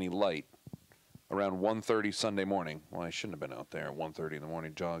 without any light around 1:30 Sunday morning. Well, I shouldn't have been out there at 1:30 in the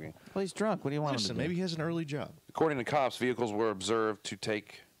morning jogging. Well, he's drunk. What do you want Listen, him to maybe do? he has an early job. According to cops, vehicles were observed to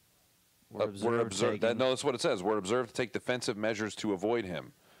take. Were observed taking- No, that's what it says. Were observed to take defensive measures to avoid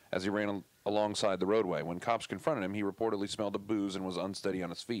him as he ran alongside the roadway. When cops confronted him, he reportedly smelled of booze and was unsteady on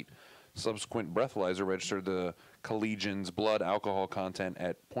his feet. Subsequent breathalyzer registered the collegian's blood alcohol content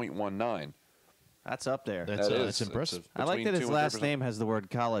at 0.19. That's up there. That's That that's is- impressive. I like between that his 2 and last 3%. name has the word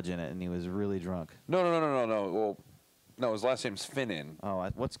college in it, and he was really drunk. No. Well, no, his last name's Finnan. Oh,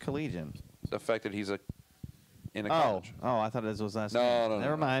 what's collegian? The fact that he's in a Oh, college. I thought this was last No, name. no, no,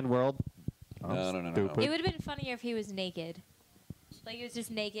 Never no. mind, world. No. stupid. It would have been funnier if he was naked. Like he was just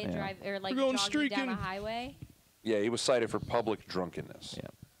naked, Yeah. drive or like We're going jogging down a streaking. highway. Yeah, he was cited for public drunkenness. Yeah,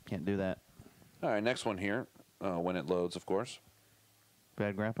 can't do that. All right, next one here. When it loads, of course.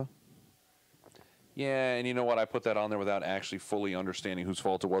 Bad grandpa. Yeah, and you know what? I put that on there without actually fully understanding whose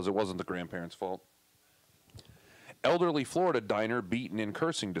fault it was. It wasn't the grandparents' fault. Elderly Florida diner beaten in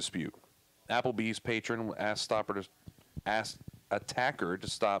cursing dispute. Applebee's patron asked attacker to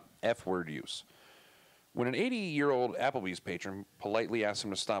stop F-word use. When an 80-year-old Applebee's patron politely asked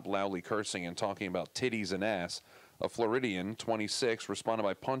him to stop loudly cursing and talking about titties and ass, A Floridian, 26, responded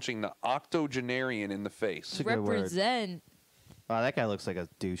by punching the octogenarian in the face. a good word. Represent. Wow, that guy looks like a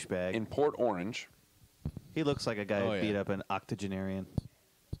douchebag. In Port Orange. He looks like a guy Oh, who beat yeah. up an octogenarian.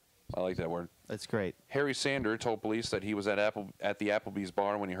 I like that word. That's great. Harry Sander told police that he was at the Applebee's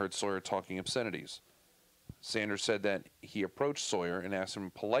bar when he heard Sawyer talking obscenities. Sanders said that he approached Sawyer and asked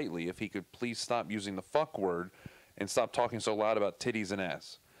him politely if he could please stop using the fuck word and stop talking so loud about titties and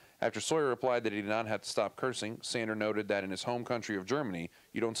ass. After Sawyer replied that he did not have to stop cursing, Sander noted that in his home country of Germany,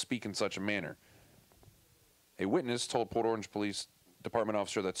 you don't speak in such a manner. A witness told Port Orange Police Department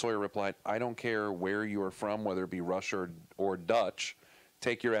officer that Sawyer replied, "I don't care where you are from, whether it be Russia or Dutch.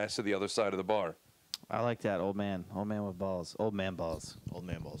 Take your ass to the other side of the bar." I like that old man. Old man with balls. Old man balls. Old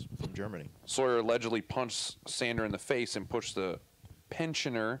man balls from Germany. Sawyer allegedly punched Sander in the face and pushed the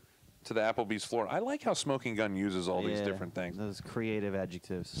pensioner to the Applebee's floor. I like how Smoking Gun uses all these Yeah, different things. Those creative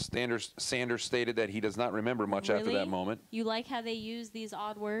adjectives. Sanders stated that he does not remember much after Really? that moment. You like how they use these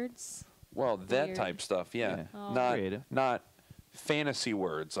odd words? Well, that Weird. type stuff, yeah. Yeah. Oh. Not Creative. not fantasy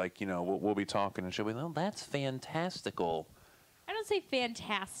words like, we'll be talking and she'll be, "Oh, that's fantastical." I don't say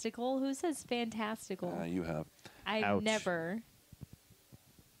fantastical. Who says fantastical? You have. I Ouch. never.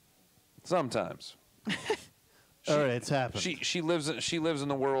 Sometimes. All right, it's happened. She lives in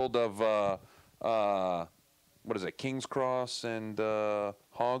the world of what is it? King's Cross and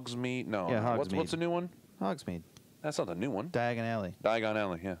Hogsmeade? No. Yeah, What's Hogsmeade. the new one? Hogsmeade. That's not the new one. Diagon Alley. Diagon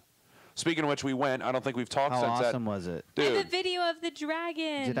Alley, yeah. Speaking of which, we went. I don't think we've talked How since awesome was it? And the Dude, video of the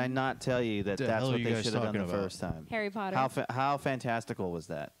dragon. Did I not tell you that The that's hell are what you they guys should have done the talking about? first time? Harry Potter. How fantastical was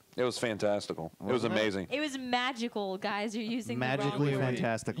that? it was fantastical. It was Wasn't it? amazing. It was magical, guys. You're using Magically the wrong word.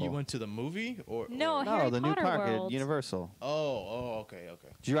 fantastical. You went to the movie or No, or- No, Harry the new Potter park World. at Universal. okay.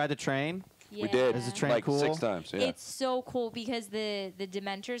 Did you ride the train? Yeah. We did. Is the train like cool? 6 times, yeah. It's so cool because the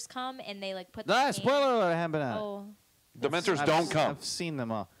Dementors come and they like put. Ah, the spoiler alert! I haven't been out. Oh, Dementors I've- don't come. I've seen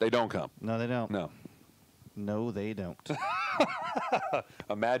them all. They don't come. No, they don't. No. No, they don't.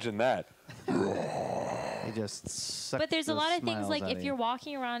 Imagine that. They just suck but there's a the lot of things smiles like out if of you're you.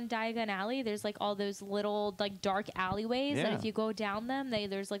 walking around Diagon Alley, there's like all those little like dark alleyways that Yeah. if you go down them,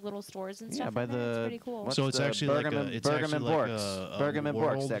 there's like little stores and Yeah, stuff. by in there. It's the- pretty cool. what's So it's the actually like Bergam a- it's Bergam actually and like Borks. a Bergam and Borks,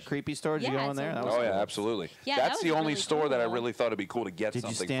 world- that creepy store. Did you Yeah, go in it's there? a That was Oh, yeah, cool. absolutely. Yeah, That's that was the only really store that I cool. really thought it'd be cool to get Did you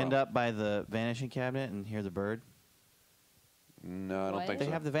something stand from. up by the vanishing cabinet and hear the bird? No, I don't What? think They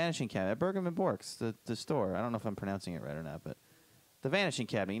so. have the vanishing cabinet at Bergam and Borks, the store. I don't know if I'm pronouncing it right or not, but the vanishing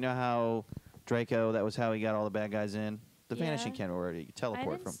cabinet. You know how Draco, that was how he got all the bad guys in? The Yeah. vanishing cabinet where you I teleport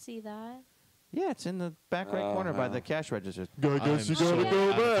didn't from. see that. Yeah, it's in the back right corner by Uh-huh. the cash register. I I'm guess you so gotta yeah. go out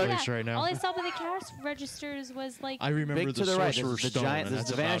of back. place right now. All I saw by the cash registers was like. I remember Big the to the right, Sorcerer's there's the Stone, giant, and there's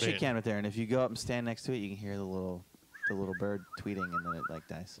that's the about vanishing it. cabinet there, and if you go up and stand next to it, you can hear the little bird tweeting, and then it like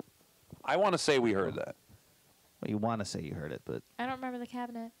dies. I want to say we heard that. Well, you want to say you heard it, but I don't remember the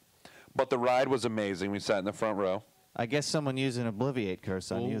cabinet. But the ride was amazing. We sat in the front row. I guess someone used an Obliviate curse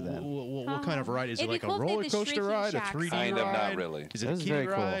on you then. What kind of ride? Is it It'd be like cool a if they had roller the coaster Shrieking ride? A Shacks. 3D Kind of, ride? not really. Is it That a was kiddie very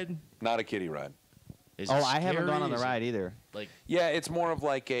cool. ride? Not a kiddie ride. Is it Oh, I haven't gone scary? on the Is it, ride either. Like, Yeah, it's more of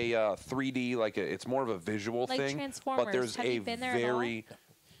like a 3D, it's more of a visual Like thing. Transformers. But there's Have a you been there at all? very. let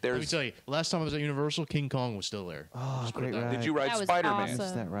me There's. tell you, last time I was at Universal, King Kong was still there. Oh, Just put it great that way. ride. Did you ride That was Spider-Man? awesome.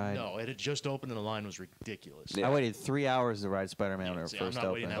 Missed that ride. No, it had just opened and the line was ridiculous. Yeah. I waited 3 hours to ride Spider-Man when it See, first I'm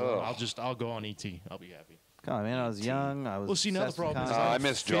not waiting opened. that long. Ugh. I'll go on ET. I'll be happy. Come on, man. I was young. I was. Well, see, now the obsessed with problem is comics. I don't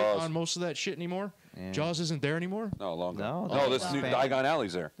miss fit Jaws. on most of that shit anymore. Yeah. Jaws isn't there anymore. No, longer. No, No, they this new expanded- Diagon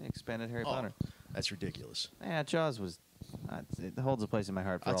Alley's there. They expanded Harry Oh, Potter. that's ridiculous. Yeah, Jaws was. It holds a place in my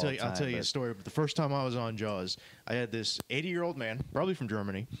heart for I'll all tell you. time. I'll tell you a but- story. But the first time I was on Jaws, I had this 80-year-old man, probably from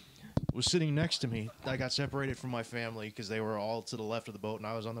Germany, was sitting next to me. I got separated from my family because they were all to the left of the boat and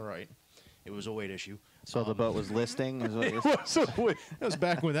I was on the right. It was a weight issue. So the boat was listing. Is what you're That was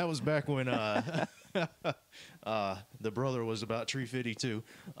back when. The brother was about 352.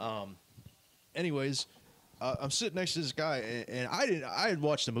 Anyways, I'm sitting next to this guy, and I had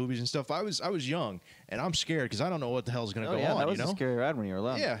watched the movies and stuff. I was young, and I'm scared because I don't know what the hell's gonna Oh go yeah, on. that was you know? a scary ride when you were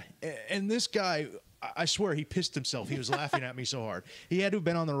alone. Yeah, and this guy, I swear he pissed himself. He was laughing at me so hard. He had to have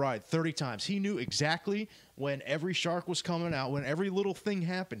been on the ride 30 times. He knew exactly when every shark was coming out, when every little thing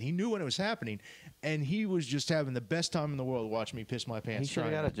happened. He knew when it was happening, and he was just having the best time in the world watching me piss my He pants. should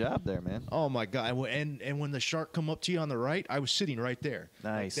have trying got a to- job there, man. Oh my god! And when the shark come up to you on the right, I was sitting right there.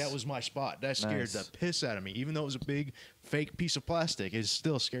 Like, Nice. that was my spot. That scared Nice. the piss out of me. Even though it was a big fake piece of plastic, it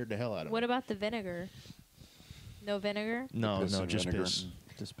still scared the hell out of What me. about the vinegar? No vinegar? No, Piss no, and just vinegar. piss.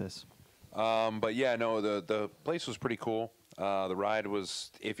 Just piss. But yeah, no, the place was pretty cool. The ride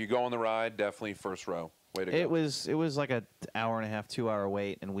was, if you go on the ride, definitely first row. Way to go. It was like a hour and a half, 2 hour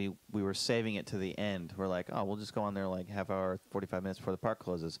wait, and we were saving it to the end. We're like, oh, we'll just go on there like half hour, 45 minutes before the park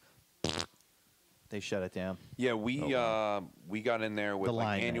closes. They shut it down. Yeah, we got in there with The like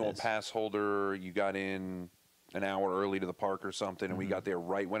line, that annual is. pass holder. You got in an hour early to the park or something, and we got there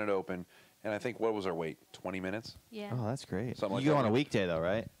right when it opened. And I think, what was our wait? 20 minutes? Yeah. Oh, that's great. Something like you go that. on a weekday though,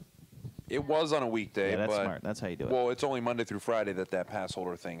 right? It was on a weekday, Yeah, that's but smart. That's how you do it. well, it's only Monday through Friday that pass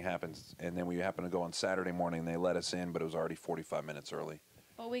holder thing happens, and then we happened to go on Saturday morning. And they let us in, but it was already 45 minutes early,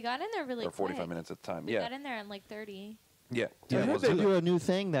 But we got in there really or 45 quick. minutes at the time. We yeah, got in there in like 30. yeah. I it heard was they good. do a new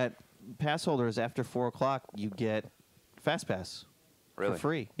thing that pass holders after 4 o'clock you get fast pass Really? for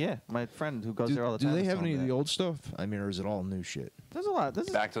free. Yeah, my friend who goes there all the Do time. they was have telling any me of the that. old stuff? I mean, or is it all new shit? There's a lot.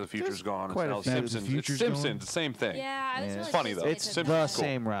 Back to the Future's there's gone. It's quite a now few. Back to the Simpsons. It's Future's gone? Simpsons. Same thing. Yeah, I was Yeah. really It's funny, though. It's disappointed the in that.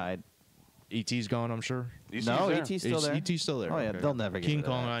 same ride. E.T.'s gone, I'm sure. ET's No, there. ET's still there. E.T.'s still there. Oh yeah, Okay. they'll never get King rid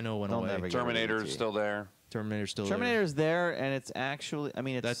of Kong, that. I know, went They'll away. never get rid of Terminator's ET. still there. Terminator's still Terminator's there, and it's actually. I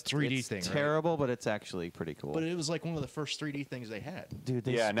mean, it's That 3D it's thing, right? terrible, but it's actually pretty cool. there. But it was like one of the first 3D things they had. Dude,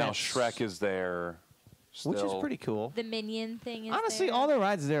 they Yeah, now spent Shrek is there. which is still. pretty cool. The Minion thing is Honestly, there. all the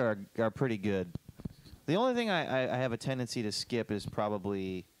rides there are pretty good. The only thing I have a tendency to skip is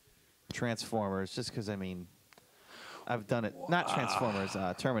probably Transformers, just because, I mean, I've done it. Not Transformers,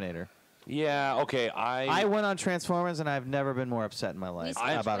 Terminator. Yeah, okay. I went on Transformers, and I've never been more upset in my life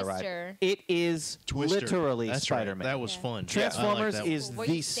saw about a Twister. ride. It is Twister. literally That's right. Spider-Man. That was Yeah. fun. Transformers I like that is one. Where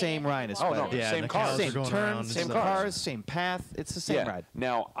the you stay same and ride as Oh, no, Spider-Man. Yeah, same the cars. cows are Same going turns, around. same and cars, stuff. same path. It's the same yeah. ride.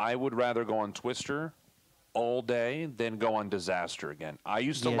 Now, I would rather go on Twister all day than go on Disaster again. I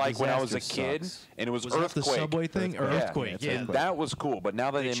used to Yeah, like when I was a Disaster kid, sucks. and it was Was that Earthquake. the subway thing or Yeah. Earthquake? it's Yeah. Earthquake. That was cool, but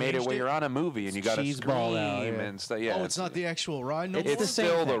now that They they made it changed where it? you're on a movie and you got to Cheese scream ball out, yeah. and stuff. Yeah, Oh, it's not the actual ride no It's more? the same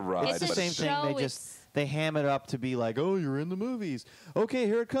still the thing. ride, It's the but same it's- thing. They show, just they ham it up to be like, oh, you're in the movies. Okay,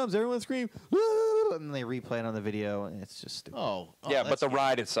 here it comes. Everyone scream, "Woo!" and they replay it on the video, and it's just stupid. yeah, but that's the good.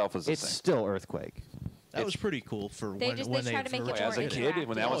 ride itself is the It's same. still Earthquake. That was pretty cool for They when, just- when they try to make it first more As a did it. kid,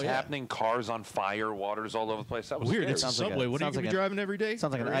 when that interactive. was Oh, yeah. happening, cars on fire, waters all over the place. That was Weird. scary. It's a Sounds like a- subway. What are you sounds going to like be a- driving every day?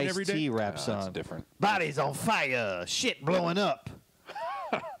 Sounds like an Or in every day? Ice-T rap That's song. different. Bodies on fire, shit blowing up.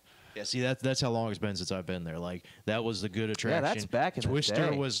 Yeah, see, that's how long it's been since I've been there. Like, that was the good attraction. that's back in the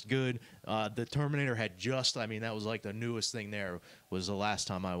Twister day. was good. The Terminator had just, I mean, that was like the newest thing there was the last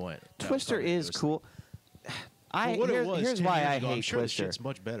time I went. That was Twister probably the is newest cool. thing. For what it was Here's 10 why years I ago, I'm hate sure the Twister. shit's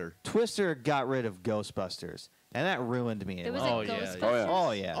much better. Twister got rid of Ghostbusters, and that ruined me. There was Oh, a yeah, Ghostbusters. yeah.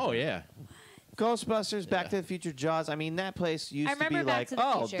 Oh yeah. Oh, yeah. Ghostbusters, Back Yeah. to the Future, Jaws. I mean, that place used I to be remember Back like, to the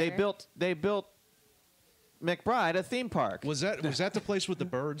oh, Future. they built McBride a theme park. Was that the place with the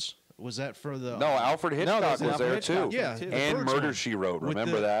birds? Was that for the No, Alfred Hitchcock there's an was Alfred there Hitchcock too. Yeah, too. the And Birds Murder one. She Wrote. With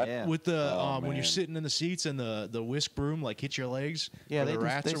Remember the- that? Yeah. with the Oh, when you're man. sitting in the seats and the whisk broom like hit your legs? Yeah, for they the do-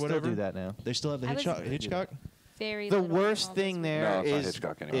 rats they or still whatever. do that now. They still have the I was- Hitchcock. Very The little in all worst those thing movies. there No, it's not is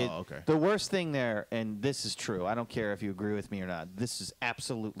Hitchcock anymore. Oh, okay. the worst thing there, and this is true. I don't care if you agree with me or not. This is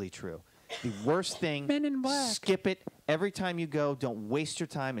absolutely true. The worst thing. Men in Black. Skip it every time you go. Don't waste your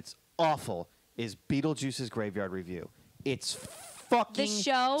time. It's awful. Is Beetlejuice's Graveyard Review? It's fucking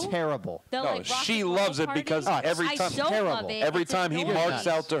show? terrible. The, No, like, rock she and roll loves it party? because Oh, every I time, don't terrible. love it. every It's time he annoying. marks nuts.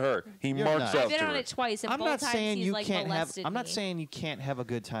 out to her, he You're marks nuts. out I've been to on her. it twice, and I'm both not times saying he's you like can't have. molested I'm not me. saying you can't have a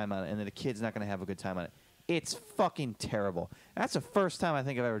good time on it, and that a kid's not going to have a good time on it. It's fucking terrible. That's the first time I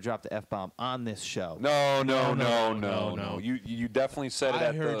think I've ever dropped the F-bomb on this show. No. You definitely said it I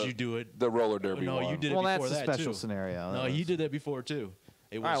at heard the, you do it. the roller derby No, one. you did it Well, before that's a that special too. scenario. No, That you was- did that before too.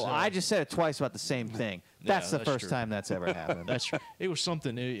 It All was. right, well, I just said it twice about the same thing. That's the that's first true. time that's ever happened. That's true. It was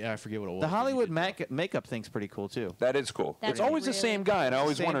something. I forget what it was. The but you Hollywood did makeup thing's pretty cool too. That is cool. That's It's always the really same guy, and I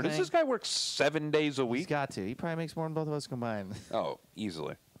always Same wondered, does thing. this guy work 7 days a He's week? got to. He probably makes more than both of us combined. Oh,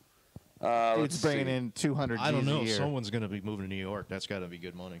 easily. Dude's Let's bringing see. in 200 I don't Gs a know. year. Someone's gonna be moving to New York. That's got to be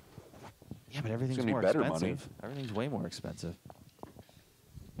good money. Yeah, but everything's gonna be more better expensive. money. Everything's way more expensive.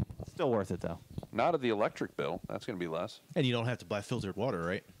 Still worth it though. Not of the electric bill. That's going to be less. And you don't have to buy filtered water,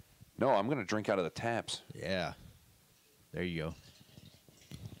 right? No, I'm going to drink out of the taps. Yeah. There you go.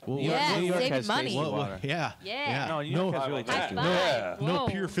 Well, Yeah, New York saving has money. tasty What- water. yeah. Yeah. No, New York has really High tasty five. water. Yeah. No Whoa.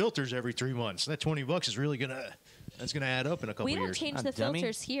 pure filters every 3 months. That $20 is really that's gonna add up in a couple We don't years. change Ah, the dummy.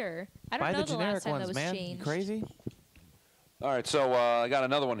 filters here. I don't Buy know the the generic last time ones, that was man. You changed. crazy? All right, so I got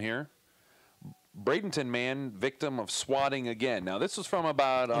another one here. Bradenton man victim of swatting again. Now, this was from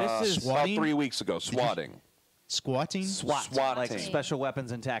about This is- about Swatting? 3 weeks ago. Swatting. Squatting. SWAT, like Swatting. special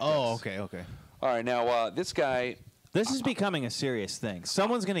weapons and tactics. Oh, okay, okay. All right, now, this guy... This is becoming a serious thing.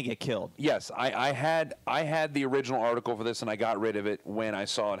 Someone's gonna get killed. Yes, I had the original article for this, and I got rid of it when I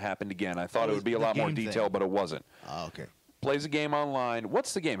saw it happened again. I thought it would be a the lot more game thing. detailed, but it wasn't. Oh, okay. plays a game online.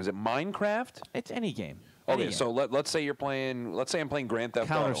 What's the game? Is it Minecraft? It's any game. Okay, Any game. so let's say you're playing. Let's say I'm playing Grand Theft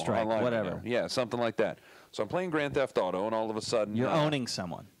Auto Counter-Strike, online. whatever. Right now. Yeah, something like that. So I'm playing Grand Theft Auto, and all of a sudden You're owning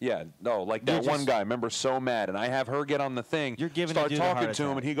someone. Yeah, no, like You're that one just- guy. Remember, so mad, and I have her get on the thing. You're giving start the dude a talking heart to him,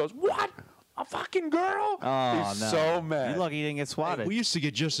 attack. and he goes, "What? A fucking girl?" Oh, He's no. so mad. You lucky you didn't get swatted. We used to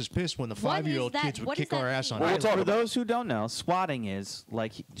get just as pissed when the What is 5-year-old that? kids would What does kick our that ass on mean? Well, we'll it. talk For about those who don't know, swatting is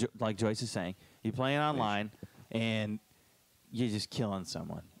like Joyce is saying, you play it online and you're just killing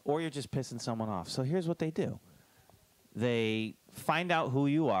someone, or you're just pissing someone off. So here's what they do: they find out who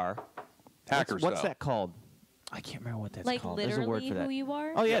you are. Hacker What's style. that called? I can't remember what that's Like called. There's a word literally for that. who you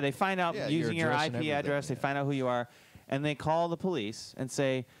are? Oh yeah, they find out Yeah, using your your address IP and everything, address. They yeah. find out who you are, and they call the police and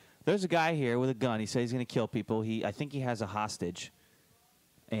say, "There's a guy here with a gun. He says he's going to kill people. I think he has a hostage,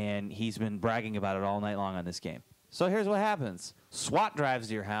 and he's been bragging about it all night long on this game." So here's what happens: SWAT drives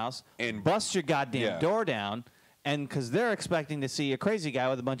to your house And- busts your goddamn Yeah. door down, and because they're expecting to see a crazy guy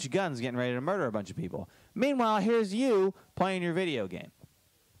with a bunch of guns getting ready to murder a bunch of people. Meanwhile, here's you playing your video game.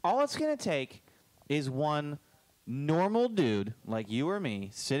 All it's going to take is one normal dude like you or me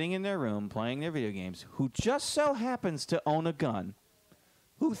sitting in their room playing their video games who just so happens to own a gun,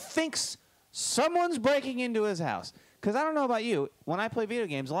 who thinks someone's breaking into his house. Because I don't know about you, when I play video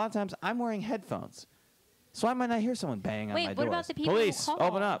games, a lot of times I'm wearing headphones. So I might not hear someone bang on Wait, my what doors. about the people who Police, call?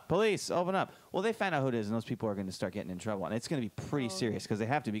 open up. Police, open up. Well, they find out who it is, and those people are going to start getting in trouble. And it's going to be pretty serious because they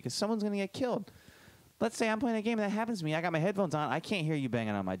have to, because someone's going to get killed. Let's say I'm playing a game and that happens to me. I got my headphones on. I can't hear you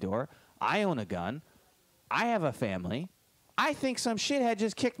banging on my door. I own a gun. I have a family. I think some shithead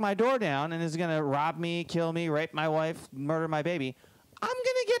just kicked my door down and is going to rob me, kill me, rape my wife, murder my baby. I'm going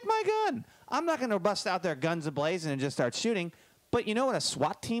to get my gun. I'm not going to bust out their guns ablazing and just start shooting. But you know what a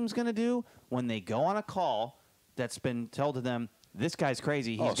SWAT team's going to do when they go on a call that's been told to them, this guy's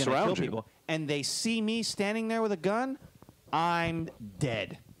crazy, he's going to surround kill you. people, and they see me standing there with a gun? I'm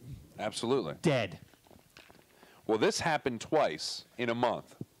dead. Absolutely. Dead. Well, this happened twice in a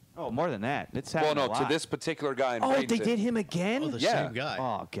month. Oh, more than that. It's Well, happened no, a to lot. this particular guy in Oh, they Bradenton. did him again? Oh, the Yeah. same guy.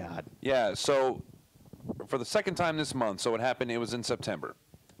 Oh, God. Yeah, so for the second time this month, so it was in September.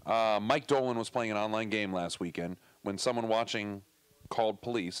 Mike Dolan was playing an online game last weekend when someone watching called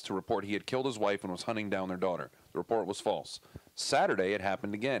police to report he had killed his wife and was hunting down their daughter. The report was false. Saturday, it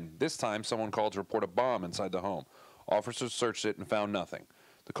happened again. This time, someone called to report a bomb inside the home. Officers searched it and found nothing.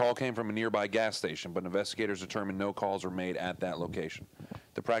 The call came from a nearby gas station, but investigators determined no calls were made at that location.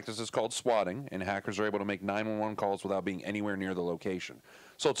 The practice is called swatting, and hackers are able to make 911 calls without being anywhere near the location.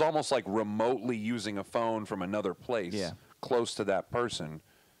 So it's almost like remotely using a phone from another place Yeah. close to that person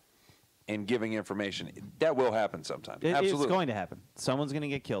and giving information. That will happen sometime. It's Absolutely. going to happen. Someone's going to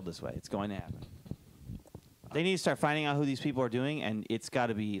get killed this way. It's going to happen. They need to start finding out who these people are doing, and it's got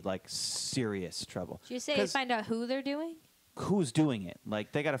to be, like, serious trouble. Did you say 'Cause find out who they're doing? who's doing it?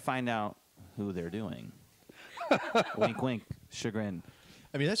 Like, they got to find out who they're doing. Wink, wink. Chagrin.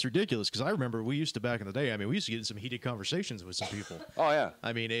 I mean, that's ridiculous because I remember we used to back in the day. I mean, we used to get in some heated conversations with some people. Oh, yeah.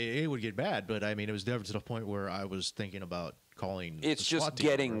 I mean, it would get bad, but I mean, it was never to the point where I was thinking about calling. It's the just SWAT team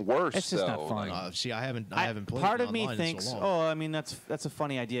getting over. worse, It's just not though. fun. Like, See, I haven't played. Part it of me online in thinks, so long. oh, I mean, that's a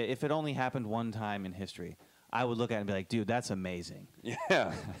funny idea. If it only happened one time in history, I would look at it and be like, dude, that's amazing.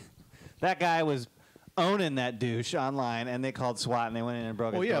 yeah. That guy was owning that douche online, and they called SWAT, and they went in and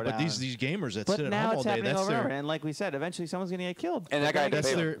broke Well, his yeah, door but down. these gamers that But sit at now home all it's day, happening that's over and over. their. And like we said, eventually someone's going to get killed. And that guy had to That's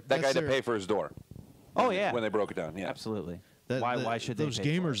pay, their- that guy that's had to their- pay for his door. Oh, yeah. When they broke it down, yeah. Absolutely. That- Why should they those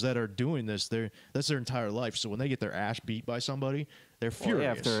pay for gamers it? that are doing this? That's their entire life. So when they get their ass beat by somebody, they're Well, furious.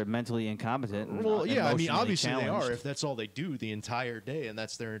 yeah, if they're mentally incompetent. And Well, yeah, I mean, emotionally obviously they challenged. are. If that's all they do the entire day and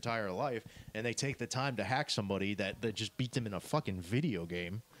that's their entire life, and they take the time to hack somebody that just beat them in a fucking video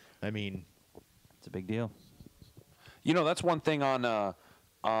game, I mean, It's a big deal. You know, that's one thing on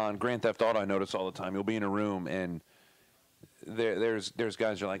Grand Theft Auto I notice all the time. You'll be in a room and there's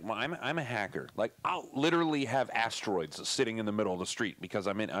guys who are like, well, I'm a hacker. Like, I'll literally have asteroids sitting in the middle of the street because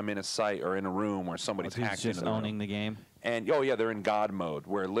I'm in a site or in a room where somebody's Who's hacked just into the owning room. the game. And oh yeah, they're in God mode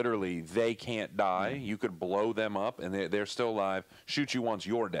where literally they can't die. You could blow them up and they're still alive. Shoot you once,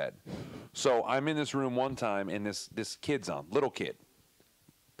 you're dead. So I'm in this room one time and this kid's on, little kid.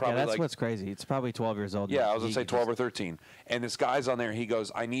 Yeah, Probably that's like, what's crazy. It's probably 12 years old. yeah, now. I was gonna He say could 12 or just- 13. And this guy's on there. He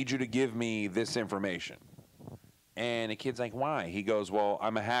goes, "I need you to give me this information." And the kid's like, "Why?" He goes, "Well,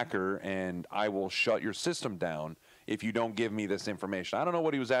 I'm a hacker, and I will shut your system down if you don't give me this information." I don't know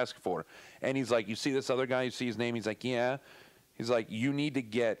what he was asking for. And he's like, "You see this other guy? You see his name?" He's like, "Yeah." He's like, "You need to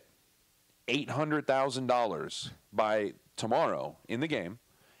get $800,000 by tomorrow in the game,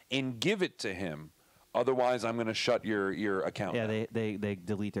 and give it to him Otherwise, I'm going to shut your account. Yeah, down. they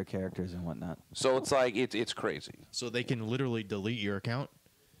delete their characters and whatnot. So it's like it's crazy. So they can literally delete your account.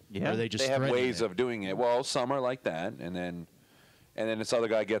 Yeah, Or they just They have threaten ways it? of doing it. Well, some are like that, and then this other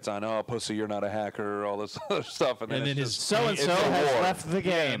guy gets on, oh, pussy, you're not a hacker, all this other stuff, and then And then it's his just, so and so it's a has war. left the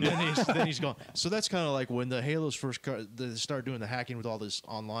game. then he's gone. So that's kind of like when the Halos first they started doing the hacking with all this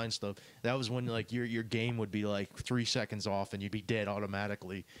online stuff. That was when like your game would be like 3 seconds off and you'd be dead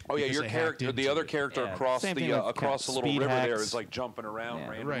automatically. Oh yeah, because your they hacked character, the into other it. character Yeah, across same thing the with across the little speed river there hacks. is like jumping around Yeah.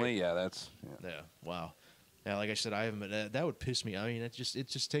 randomly. Right. Yeah, that's. Yeah. Yeah. Wow. Yeah, like I said, I haven't. That would piss me. I mean, it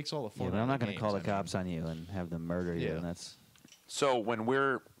just takes all the fun. Yeah, but out I'm of not going to games, call the I mean. cops on you and have them murder you, Yeah. and that's So when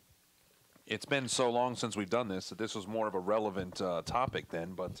it's been so long since we've done this that this was more of a relevant topic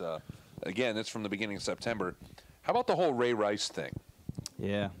then. But again, it's from the beginning of September. How about the whole Ray Rice thing?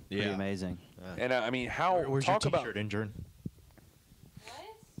 pretty Yeah. amazing. And I mean, how Where's your talk about? T-shirt, intern?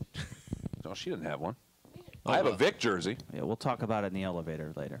 No, she didn't have one. Oh, I have a well. Vic jersey. Yeah, we'll talk about it in the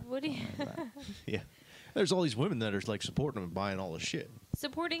elevator later. What do you Yeah. There's all these women that are like supporting him and buying all this shit.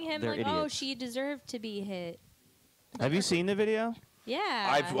 supporting him They're like, oh, idiots. she deserved to be hit. Have you seen the video? Yeah.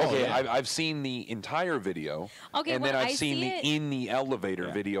 I've seen the entire video. Okay, and when then I've I seen see the it- in the elevator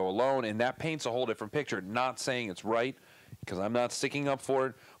Yeah. video alone, and that paints a whole different picture. Not saying it's right, because I'm not sticking up for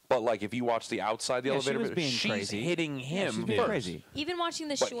it. But like, if you watch the outside the Yeah, she elevator was video, being she's crazy. hitting Yeah, him she's being first. crazy. Even watching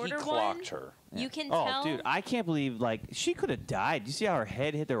the But shorter he one, clocked her. you can Oh, tell. dude, I can't believe like she could have died. You see how her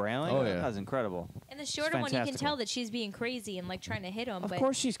head hit the railing? Oh, yeah. That was incredible. in the shorter one, you can fantastical. tell that she's being crazy and like trying to hit him. Of but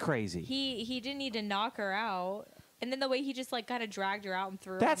course she's crazy. he didn't need to knock her out. And then the way he just like kind of dragged her out and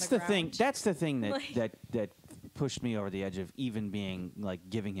threw That's her the on thing. ground. That's the thing that, Like- that pushed me over the edge of even being like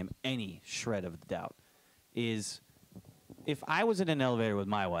giving him any shred of doubt. Is if I was in an elevator with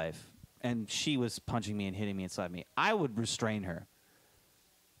my wife and she was punching me and hitting me inside me, I would restrain her.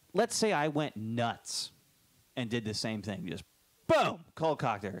 Let's say I went nuts and did the same thing, just boom, cold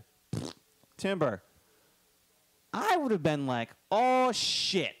cocked her, timber. I would have been like, oh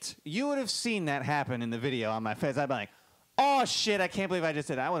shit. You would have seen that happen in the video on my face. I'd be like, oh shit, I can't believe I just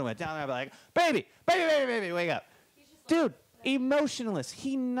did that. I would have went down there and be like, baby, wake up. Dude, emotionless.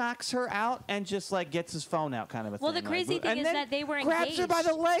 He knocks her out and just like gets his phone out kind of a Well, thing. the crazy like, thing and is then that they were grabs her by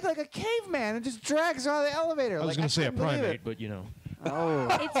the engaged. leg like a caveman and just drags her out of the elevator. I was like, going to say a couldn't believe primate, it. but you know. Oh.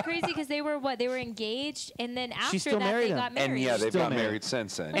 It's crazy because they were engaged, and then after still that married they him. got married. And yeah, they've Still got married. married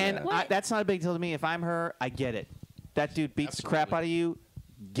since then. And yeah. What? that's not a big deal to me. If I'm her, I get it. That dude beats the crap Absolutely. out of you,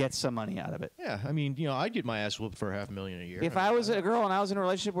 get some money out of it. Yeah, I mean, you know, I'd get my ass whooped for $500,000 a year. If I was a girl and I was in a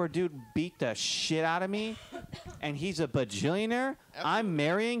relationship where a dude beat the shit out of me and he's a bajillionaire, I'm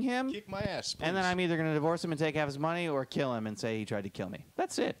marrying him, kick my ass, please. and then I'm either going to divorce him and take half his money or kill him and say he tried to kill me.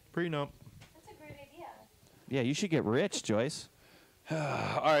 That's it. prenup. That's a great idea. Yeah, you should get rich, Joyce. All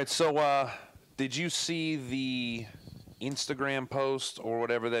right, so did you see the Instagram post or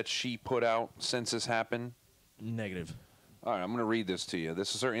whatever that she put out since this happened? Negative. All right, I'm going to read this to you.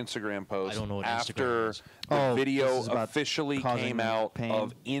 This is her Instagram post. I don't know what after Instagram is. the Oh, video this is about officially causing came out pain.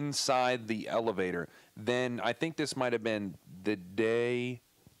 of inside the elevator. Then I think this might have been the day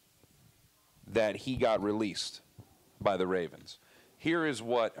that he got released by the Ravens. Here is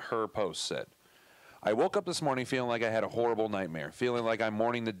what her post said. I woke up this morning feeling like I had a horrible nightmare, feeling like I'm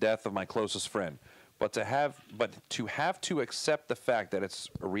mourning the death of my closest friend. But to have to accept the fact that it's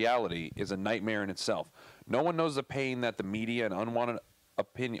a reality is a nightmare in itself. No one knows the pain that the media and unwanted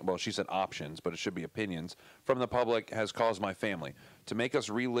opinion, well, she said options, but it should be opinions, from the public has caused my family. To make us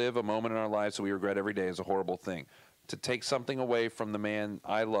relive a moment in our lives that we regret every day is a horrible thing. To take something away from the man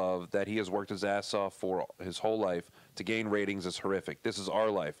I love that he has worked his ass off for his whole life to gain ratings is horrific. This is our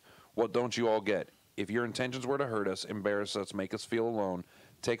life. What don't you all get? If your intentions were to hurt us, embarrass us, make us feel alone,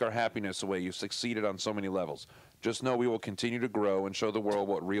 take our happiness away, you've succeeded on so many levels. Just know we will continue to grow and show the world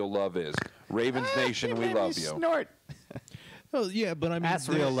what real love is. Ravens Nation, we love you. Snort. Oh yeah, but I mean, That's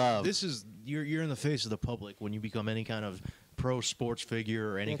real love. This is you're in the face of the public when you become any kind of pro sports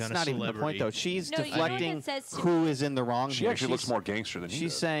figure or any It's kind not of even celebrity. the point, though. She's No, you know what deflecting it says to who me? is in the wrong. She here. actually looks She's- more gangster than he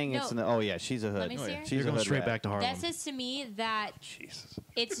She's does. saying it's in No. the. Oh yeah, she's a hood. Let me see her. She's You're a going hood straight rat. back to Harlem. That says to me that Jesus.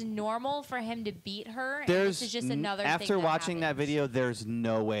 it's normal for him to beat her. And There's this is just another after thing watching that happens. video, there's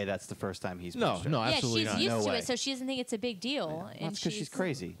no way that's the first time he's No, punched her. no, Yeah, absolutely she's not. used No to way. it, so she doesn't think it's a big deal. Well, that's because she's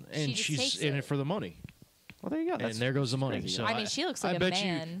crazy. and she just she's takes in it. it for the money. Well, there you go. And That's- there goes the money. crazy. So I mean, she looks like I a bet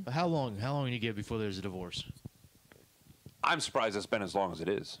man. You, how long do you get before there's a divorce? I'm surprised it's been as long as it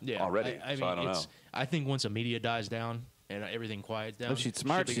is already. I mean, so I don't know. I think once the media dies down and everything quiets down. If she's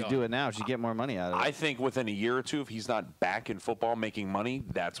smart, she'll be she'd gone. do it now. She'd get more money out of it. I think within a year or two, if he's not back in football making money,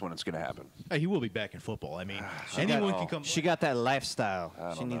 that's when it's going to happen. He will be back in football. I mean, She anyone got- can come. She got that lifestyle.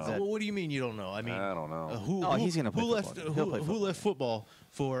 I She don't needs know. that. Well, what do you mean you don't know? I mean, I don't know. Oh, he's gonna play who left football. He'll play who football. left football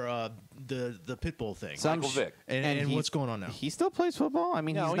for the pit bull thing? Some Michael sh- Vick. And he- what's going on now? He still plays football. I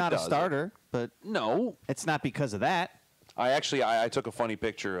mean, No, he's he not a doesn't. starter, but No. it's not because of that. I took a funny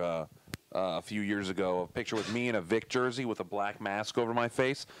picture a few years ago, a picture with me in a Vic jersey with a black mask over my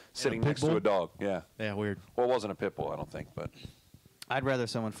face, sitting pit next to bull? a dog. Yeah. Yeah, weird. Well, it wasn't a pit bull, I don't think, but I'd rather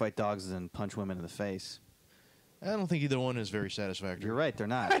someone fight dogs than punch women in the face. I don't think either one is very satisfactory. You're right, they're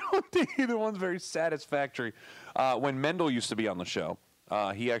not. I don't think either one's very satisfactory. When Mendel used to be on the show,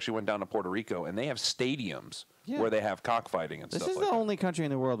 he actually went down to Puerto Rico, and they have stadiums Yeah. where they have cockfighting and This stuff is like the that. only country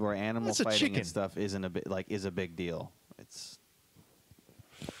in the world where animal That's a fighting chicken. and stuff isn't is a big deal. It's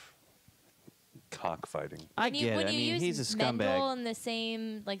Cockfighting. I When you, get when it. I you mean, use he's a Mendel scumbag. in the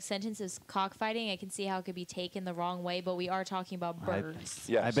same like sentence as cockfighting, I can see how it could be taken the wrong way. But we are talking about birds.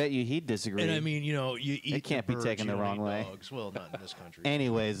 Yes. I bet you he'd disagree. And I mean, you know, you eat can't the be birds, taken you the don't wrong eat way. Dogs. Well, not in this country.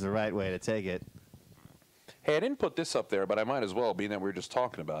 Anyways, the right way to take it. Hey, I didn't put this up there, but I might as well, being that we were just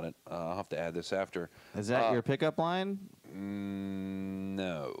talking about it. I'll have to add this after. Is that your pickup line?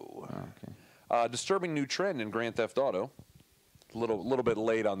 No. Oh, okay. Disturbing new trend in Grand Theft Auto. Little bit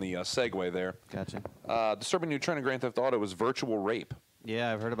late on the segue there. Gotcha. Disturbing new trend in Grand Theft Auto is virtual rape.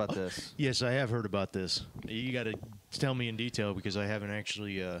 Yeah, I've heard about this. Yes, I have heard about this. You got to tell me in detail because I haven't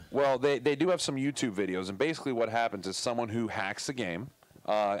actually. Well, they do have some YouTube videos, and basically what happens is someone who hacks the game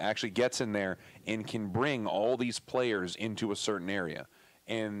actually gets in there and can bring all these players into a certain area.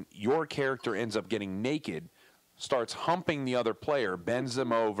 And your character ends up getting naked, starts humping the other player, bends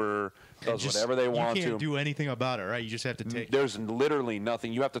them over, does just- whatever they want You can't to. do anything about it, right? You just have to take. There's literally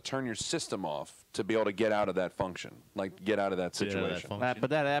nothing. You have to turn your system off to be able to get out of that function, like get out of that Get out of that situation. function.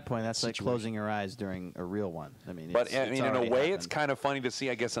 But at that point, that's like Situation. closing your eyes during a real one. I mean, But it's, I mean, in a already way, it's happened. kind of funny to see,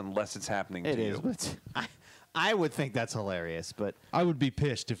 I guess, unless it's happening It to is, you. but I would think that's hilarious. But I would be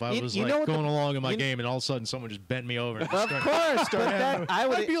pissed if I You- was you know like what the- going along in my you- game and all of a sudden someone just bent me over. And of started- course, but that, I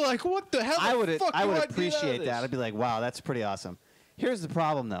would I'd be like, what the hell? I would the fuck I do would get out of appreciate this? that. I'd be like, wow, that's pretty awesome. Here's the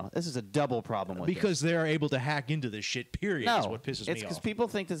problem, though. This is a double problem with Because they are able to hack into this shit. Period. this. Is No, what pisses it's me because off. people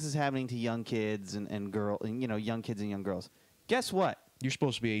think this is happening to young kids and young kids and young girls. Guess what? You're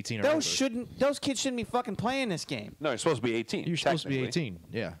supposed to be 18 or older. Those kids shouldn't be fucking playing this game. No, you're supposed to be 18. You're supposed to be technically. 18.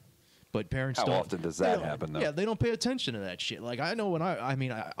 Yeah. But parents How don't. often does they that don't- happen, though? Yeah, they don't pay attention to that shit. Like I know when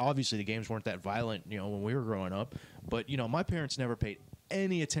obviously the games weren't that violent, when we were growing up. But my parents never paid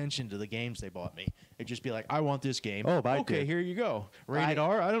any attention to the games they bought me. It'd just be like, I want this game. Oh, I okay, did. here you go. Rated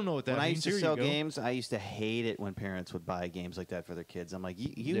R. I don't know what that When I means. used to Here sell you go. games, I used to hate it when parents would buy games like that for their kids. I'm like,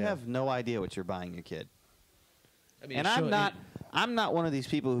 you Yeah. have no idea what you're buying your kid. I mean, And it show- I'm not one of these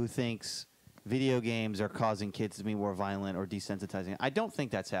people who thinks video games are causing kids to be more violent or desensitizing. I don't think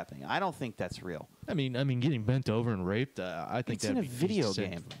that's happening. I don't think that's real. I mean, getting bent over and raped. I think It's in that'd a be video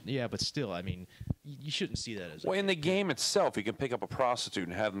decent. game. Yeah, but still, I mean, you shouldn't see that as. Well, in the game itself, you can pick up a prostitute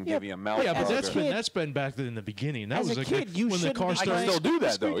and have them give you a mouth. Yeah, but As a that's kid- been back in the beginning. That As was a like kid, you when the shouldn't car be I started. can still do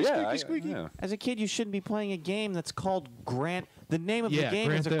that, though. Squeaky, Yeah, squeaky. yeah. As a kid, you shouldn't be playing a game that's called The name of the game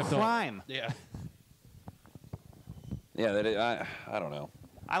Grand is a Theft Auto. crime. Yeah. Yeah, I don't know.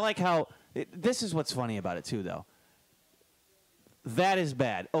 I like how this is what's funny about it too, though. That is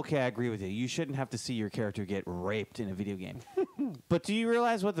bad. Okay, I agree with you. You shouldn't have to see your character get raped in a video game. But do you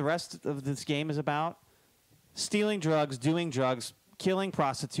realize what the rest of this game is about? Stealing drugs, doing drugs, killing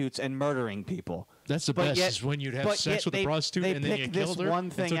prostitutes, and murdering people. That's the But best. yet- Is when you'd have but sex yet with a they- prostitute they and then you pick killed this her one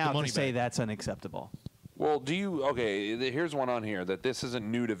and thing took the out money to say back. that's unacceptable. Well, here's one on here that this isn't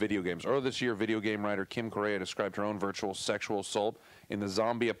new to video games. Earlier this year, video game writer Kim Correa described her own virtual sexual assault in the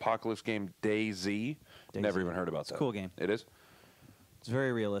zombie apocalypse game DayZ. Never DayZ. even heard about It's a that. cool game. It is? It's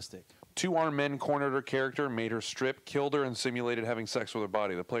very realistic. Two armed men cornered her character, made her strip, killed her, and simulated having sex with her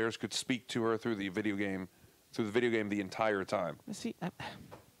body. The players could speak to her through the video game the entire time. See,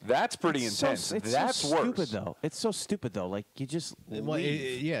 That's pretty it's intense. So, it's That's so worse. stupid, though. It's so stupid, though. Like, you just Well,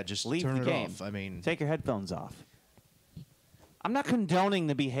 leave. yeah, just leave turn the it game. off. I mean, Take your headphones off. I'm not condoning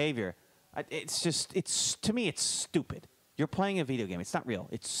the behavior. It's just, to me, it's stupid. You're playing a video game. It's not real.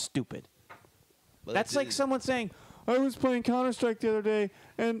 It's stupid. That's like someone saying, I was playing Counter-Strike the other day,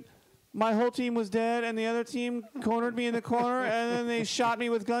 and my whole team was dead, and the other team cornered me in the corner, and then they shot me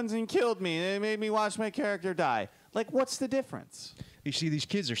with guns and killed me. They made me watch my character die. Like, what's the difference? you see, these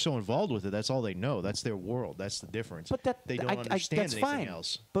kids are so involved with it. That's all they know. That's their world. That's the difference. But they don't I, understand that's anything fine.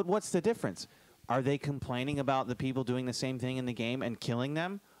 else. But what's the difference? Are they complaining about the people doing the same thing in the game and killing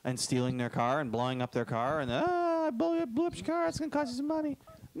them and stealing their car and blowing up their car and blew up your car. It's gonna cost you some money.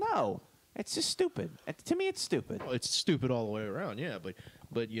 No, it's just stupid. To me, it's stupid. Well, it's stupid all the way around, yeah.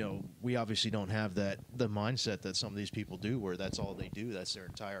 But you know, we obviously don't have the mindset that some of these people do, where that's all they do. That's their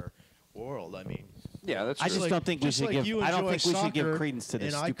entire world. I mean, Yeah, that's I true. just don't think we just should like give. you I don't enjoy think we should give soccer, credence to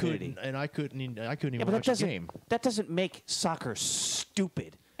this and stupidity. I couldn't even Yeah, but that watch a doesn't game. that doesn't make soccer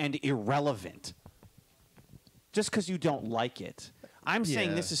stupid and irrelevant. Just because you don't like it, I'm saying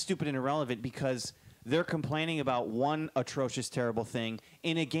Yeah. this is stupid and irrelevant because they're complaining about one atrocious, terrible thing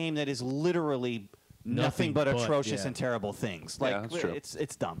in a game that is literally nothing but atrocious yeah. and terrible things. Yeah, Like that's true.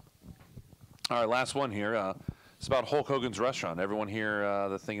 it's dumb. All right, last one here. It's about Hulk Hogan's restaurant. Everyone hear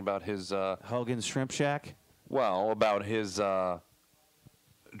the thing about his, Hogan's Shrimp Shack. about his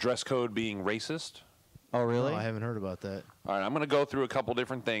dress code being racist? Oh, really? No, I haven't heard about that. All right, I'm going to go through a couple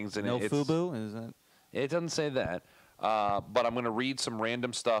different things. And No it's, FUBU? Is that? It doesn't say that. But I'm going to read some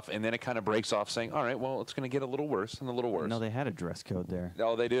random stuff, and then it kind of breaks off saying, all right, well, it's going to get a little worse and a little worse. No, they had a dress code there.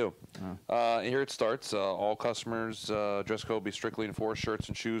 Oh, they do. Here it starts. All customers' dress code be strictly enforced. Shirts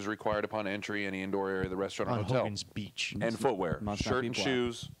and shoes required upon entry any indoor area of the restaurant or On hotel. Hogan's Beach. And footwear. Must not Shirt be and black.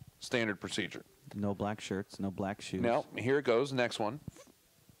 shoes, standard procedure. No black shirts, no black shoes. Now, here it goes. Next one.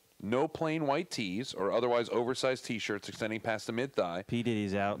 No plain white tees or otherwise oversized T-shirts extending past the mid-thigh. P.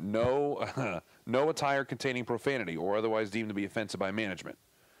 Diddy's out. No, no attire containing profanity or otherwise deemed to be offensive by management.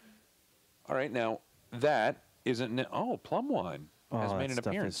 All right, now that isn't. Oh, plum wine has Oh, made that an stuff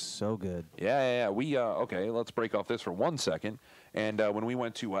appearance. is so good. Yeah. We okay. Let's break off this for 1 second. And when we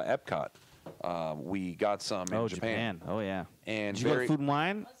went to Epcot, we got some in Japan. Oh yeah. And did you go very- to Food and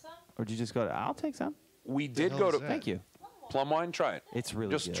Wine, or did you just go to? I'll take some. We did hell go is to that? Thank you. plum wine. Try it. It's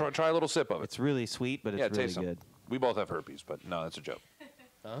really Just good. try a little sip of it. It's really sweet, but it's yeah, really taste some. good. We both have herpes, but no, that's a joke.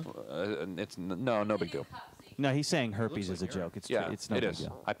 It's no big deal. No, he's saying herpes looks is a like urine. joke. It's Yeah, it's no it big is.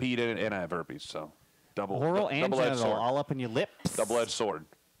 deal. I peed in it and I have herpes, so Oral and double-edged genital sword. all up in your lips. Double-edged sword.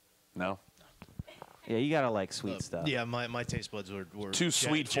 No, Yeah, you gotta like sweet stuff. Yeah, my taste buds were Too Jack-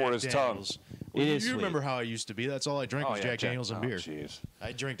 sweet for Jack his Daniels. tongue. Well, It you, is you sweet. remember how I used to be? That's all I drank was Jack Daniels and beer. Jeez.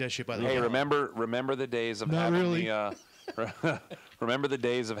 I drank that shit by the Hey, gallon. remember the days of Not having really. the remember the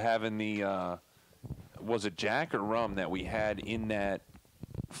days of having the was it Jack or rum that we had in that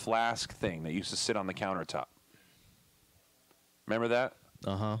flask thing that used to sit on the countertop? Remember that?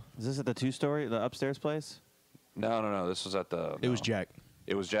 Is this at the two-story, the upstairs place? No. This was at the. It was no. Jack.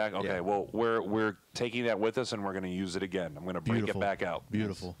 It was Jack. Okay, Yeah. well we're taking that with us and we're going to use it again. I'm going to break Beautiful. it back out.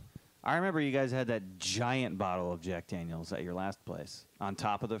 Beautiful. I remember you guys had that giant bottle of Jack Daniels at your last place on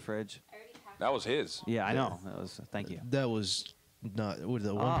top of the fridge. That was his. Yeah, I know. That was. Thank you. That was not what,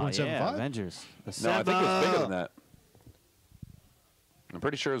 the Oh, 1.75. yeah, Avengers. The No, I think it was bigger seven. than that. I'm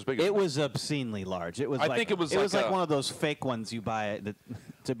pretty sure it was bigger. It than that. was obscenely large. It was. I like, think it was It was like like a- one of those fake ones you buy that,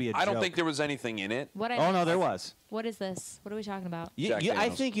 to be a I don't joke. think there was anything in it. What I Oh no, missed? there was. What is this? What are we talking about? Jack I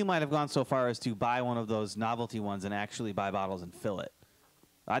Daniels. think you might have gone so far as to buy one of those novelty ones and actually buy bottles and fill it.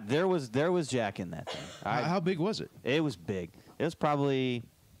 There was Jack in that thing. How big was it? It was big. It was probably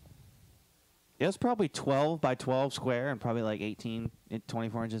 12 by 12 square and probably like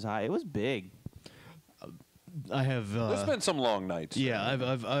 24 inches high. It was big. I have. There's been some long nights. Yeah,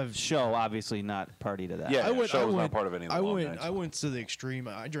 I've Show obviously not party to that. Yeah. show was not part of any of the long nights. I went to the extreme.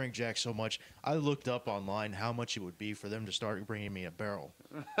 I drank Jack so much. I looked up online how much it would be for them to start bringing me a barrel.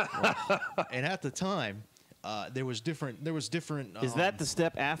 And at the time, there was different. Is that the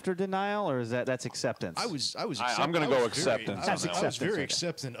step after denial or is that's acceptance? I was. I'm gonna go acceptance That's I was very okay.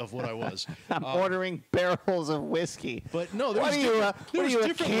 acceptant of what I was. I'm ordering barrels of whiskey. But no, there What was are you, different, what there are was you, a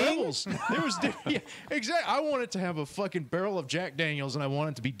different king? levels. There was yeah, exactly. I wanted to have a fucking barrel of Jack Daniels, and I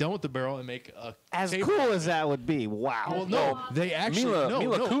wanted to be done with the barrel and make a As table. cool as that would be, wow. Well, no, they actually Mila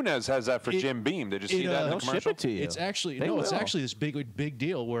no. Kunis has that for It- Jim Beam. Did you see it, that in the They'll ship commercial? it to you. It's actually They it's will. actually this big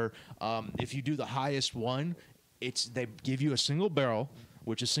deal where if you do the highest one, they give you a single barrel,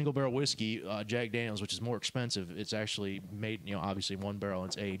 which is single barrel whiskey, Jack Daniels, which is more expensive. It's actually made, obviously one barrel, and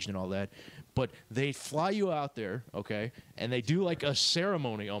it's aged and all that. But they fly you out there, okay, and they do like a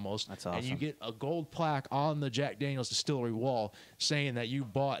ceremony almost. That's And you awesome. get a gold plaque on the Jack Daniels distillery wall saying that you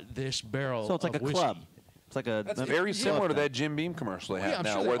bought this barrel. So it's like of a whiskey. club. It's like a That's the- very similar to thing. that Jim Beam commercial they Yeah, have I'm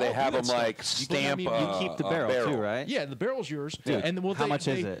now, sure they where they all have do them that stuff. like You stamp. You keep the barrel, too, right? Yeah, the barrel's yours. Dude, and well, how much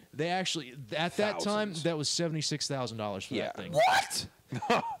is they, it? They actually at that time Thousands. that was $76,000 for Yeah. that thing. What?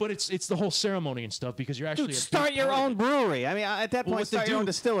 But it's the whole ceremony and stuff because you're actually Dude, a big start your part of own it. brewery. I mean, at that Well, point, what they start your own do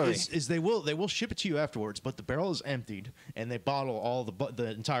distillery. is they will ship it to you afterwards, but the barrel is emptied and they bottle all the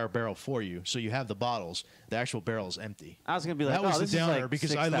entire barrel for you. So you have the bottles. The actual barrel is empty. I was gonna be like, That was oh, the this is downer like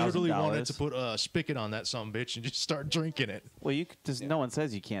because I literally $6,000. wanted to put a spigot on that sumbitch and just start drinking it. Well, you could just no one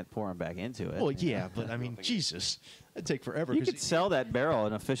says you can't pour them back into it. Well, yeah, but I mean, Jesus, that'd take forever. You 'cause could sell that barrel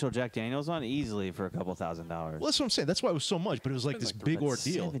an official Jack Daniels on easily for a couple $1,000. Well, that's what I'm saying. That's why it was so much, but it was like this big That's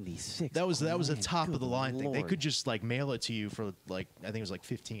ordeal. 76 That was a grand. top of the Good line thing. They Lord. could just like mail it to you for like I think it was like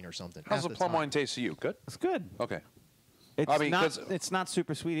 15 or something. How's Half the plum time. wine taste to you? Good. It's good. Okay. It's I mean, not. 'cause- It's not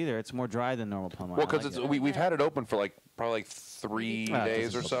super sweet either. It's more dry than normal plum wine. Well, I because like it. we've had it open for like probably like 3 Well, it days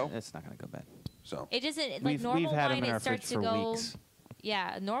or doesn't so. go- It's not gonna go bad. So It doesn't like We've normal had wine. them in our It starts fridge to for go. weeks.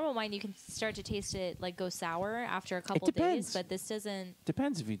 Yeah, normal wine you can start to taste it like go sour after a couple depends. days, but this doesn't.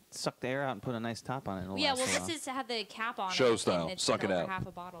 Depends if you suck the air out and put a nice top on it. It'll Yeah, last well, a this while. is to have the cap on Show it, style. and it's Suck been it over out. half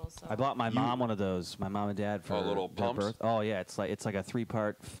a bottle. So. I bought my mom one of those. My mom and dad for little their pumps? birth. Oh yeah, it's like a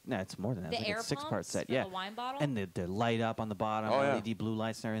 3-part. No, it's more than that. The It's like air a 6-part pumps set. for Yeah, the wine bottle? and they light up on the bottom. Oh, yeah. LED blue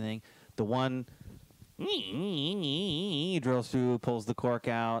lights and everything. The one drills through, pulls the cork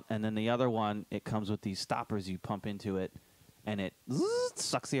out, and then the other one, it comes with these stoppers you pump into it, and it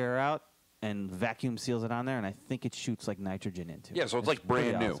sucks the air out and vacuum seals it on there, and I think it shoots like nitrogen into it. Yeah, so it's like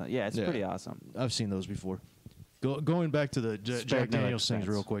brand pretty new. awesome. Yeah, it's Yeah. pretty awesome. I've seen those before. Going back to the Spared Jack no Daniels things expense.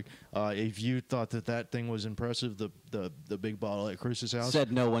 real quick. If you thought that thing was impressive, the big bottle at Chris's house,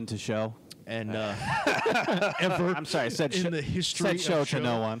 Said no one to show. and ever I'm sorry, said in sho- the history said show of to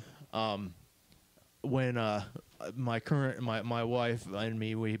no one. when my wife and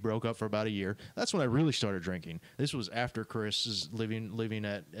me, we broke up for about a year. That's when I really started drinking. This was after Chris is living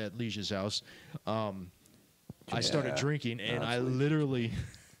at Liege's house. I started Yeah. drinking, and I literally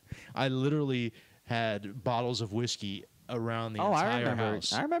had bottles of whiskey around the Oh, I entire remember.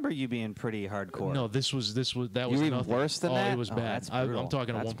 house. I remember you being pretty hardcore. No, that was You were even nothing. worse than oh, that? it was Oh, bad. that's I'm brutal.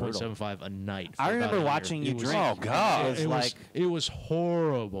 talking a That's brutal. 1.75 a night. for I about remember a year. watching you It was- drink. Oh, God. It was It like was it was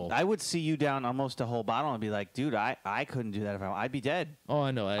horrible. I would see you down almost a whole bottle and be like, dude, I couldn't do that if I'd be dead. Oh,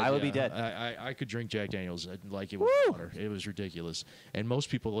 I know. I would be dead. I could drink Jack Daniels like it was water. It was ridiculous. And most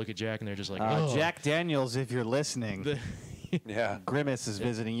people look at Jack and they're just like, oh. Jack Daniels, if you're listening, Yeah. Grimace is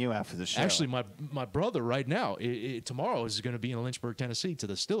visiting you after the show. Actually, my brother right now, tomorrow is going to be in Lynchburg, Tennessee, to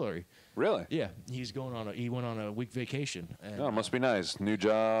the distillery. Really? Yeah, he went on a week vacation. And, Oh, it must be nice. New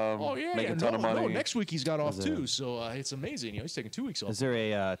job. Oh yeah, Making yeah. a ton of money. No, next week he's got off Is too, there- so it's amazing. He's taking 2 weeks off. is there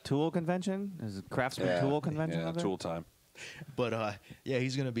a tool convention? Is it Craftsman Yeah. Tool convention? Yeah, out there? tool time. But yeah,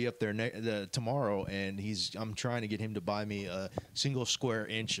 he's gonna be up there tomorrow, and I'm trying to get him to buy me a single square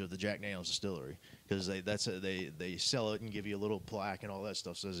inch of the Jack Daniels distillery because they sell it and give you a little plaque and all that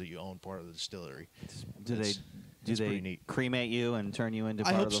stuff says that you own part of the distillery. Do It's- they it's pretty neat. cremate you and turn you into? I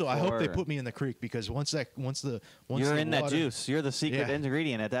part hope of the so. I hope floor, they or- put me in the creek because once You're the in that water- juice. You're the secret Yeah.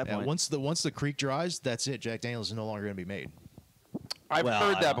 ingredient at that Yeah, point. once the creek dries, that's it. Jack Daniels is no longer going to be made. I've Well,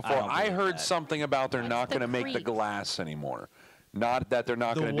 heard I that don't- I before. don't I believe heard that. something about they're What's not the going to make the creek? glass anymore. Not that they're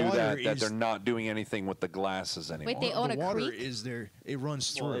not The going to do water that. That is- they're not doing anything with the glasses anymore. Wait, they own the a water creek? is there. It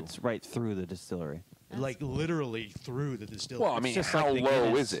runs Well, through, it's right through the distillery. like literally through the distillery. Well, I mean, It's just how like the low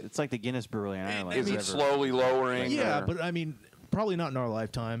Guinness- is it? It's like the Guinness Brewery in Ireland. Is or it whatever. slowly lowering? yeah, or- but I mean, probably not in our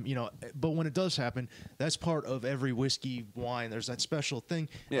lifetime, But when it does happen, that's part of every whiskey wine. There's that special thing,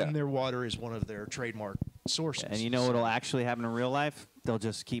 Yeah. and their water is one of their trademark sources. And you know what'll actually happen in real life? They'll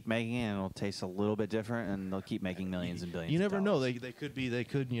just keep making it, and it'll taste a little bit different, and they'll keep making millions and billions. You of never know. dollars. They could be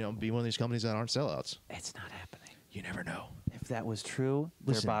one of these companies that aren't sellouts. It's not happening. You never know. If that was true,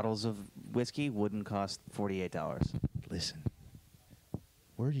 Listen. their bottles of whiskey wouldn't cost $48. Listen,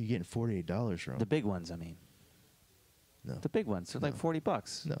 where are you getting $48 from? The big ones, I mean. no, The big ones. They're like No.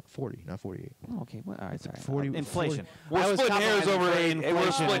 $40. no, 40, not 48. Oh, okay. Well, all right. Sorry. 40 inflation. We're I was splitting hairs compromising over for eight. We're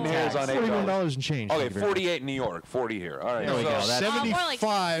inflation splitting hairs tax. on $41 and change. Okay, Thank you very much. 48 in New York, 40 here. All right. There we so- go. That's-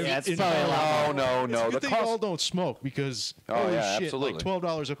 75. Yeah, it's in probably a lot Colorado. more. No, It's the a good thing cost- y'all don't smoke because Oh, holy yeah, shit, absolutely. like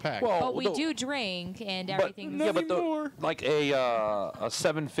 $12 a pack. Well, But we the- do drink, and But, everything's yeah, but anymore. like a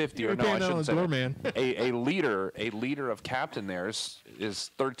 750 or You're no, I paying shouldn't on say the that. doorman. a liter of Captain there is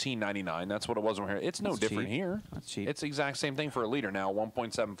 $13.99. That's what it was over here. It's no That's different cheap. here. That's cheap. It's the exact same thing for a liter now.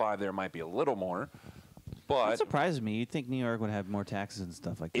 1.75 there might be a little more, That but surprises me. You'd think New York would have more taxes and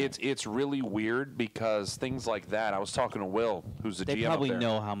stuff like that. it's really weird because things like that. I was talking to Will, who's the They GM probably up there.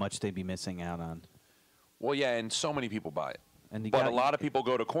 know how much they'd be missing out on. Well, yeah, and so many people buy it. And you But got- a lot of people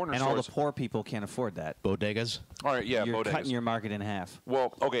go to corner And all the stores. poor people can't afford that. Bodegas. All right, yeah, You're bodegas. cutting your market in half.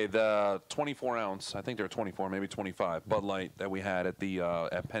 Well, okay, the 24 ounce, I think they're 24, maybe 25 Bud Light that we had at the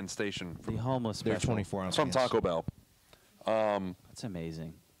at Penn Station The homeless They're special. 24 ounce. from cans. Taco Bell. That's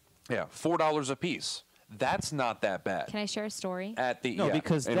amazing. Yeah, $4 a piece. That's not that bad. Can I share a story? At the No, yeah,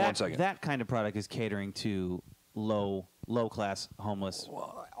 because in 1 second. that kind of product is catering to low class homeless.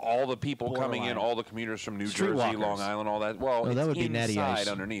 All the people coming in, Borderline. all the commuters from New Street Jersey, walkers. Long Island, all that. Well, Oh, it's that would be Natty inside Ice.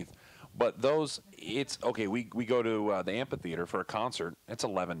 underneath. But those, it's okay. We go to the amphitheater for a concert. It's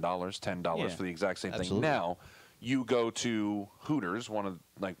 $11, $10 Yeah. for the exact same Absolutely. thing. Now, you go to Hooters, one of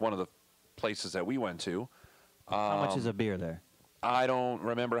the places that we went to. How much is a beer there? I don't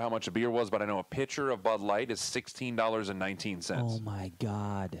remember how much a beer was, but I know a pitcher of Bud Light is $16.19. Oh my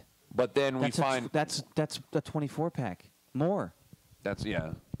God! But then we find that's a 24 pack more. that's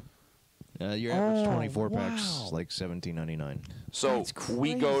yeah. Your average Oh, 24 packs wow. is like $17.99. So That's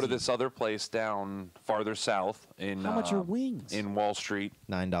we go to crazy. this other place down farther south in How much are wings? in Wall Street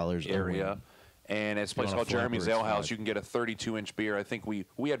 $9 a area, wing. and it's a If you place want a called Jeremy's flapper, it's Ale House. $5. You can get a 32-inch beer. I think we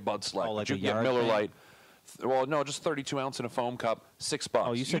had Bud Select. Oh, like but you a can get yard Miller thing? Lite. Well, no, just 32 ounce in a foam cup, $6.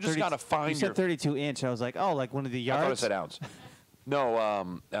 Oh, you said just 30 gotta find You said your. 32-inch. I was like, oh, like one of the I yards. thought it said ounce.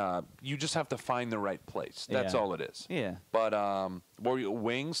 No, you just have to find the right place. That's Yeah. all it is. Yeah, But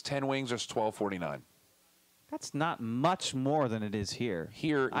wings, 10 wings is $12.49. that's not much more than it is here.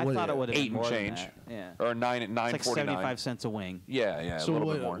 Here, I thought it would have 8 been more and than change, that. Yeah, or nine it's like 9.49. 75 cents a wing. Yeah, So a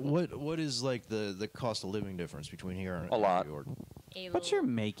little bit more. what is like the cost of living difference between here and A lot. New York? But you're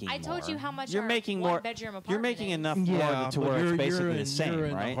making. I told more. you how much you're our making one more. bedroom You're apartment making is. enough more to but where it's you're basically in, the same, you're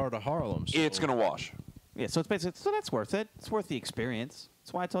in right? the heart of Harlem. So It's gonna wash. Yeah, so it's basically that's worth it. It's worth the experience.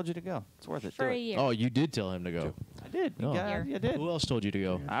 That's why I told you to go. It's worth it. For Do a it. year. Oh, you did tell him to go. I did. You Oh. got- you did. Who else told you to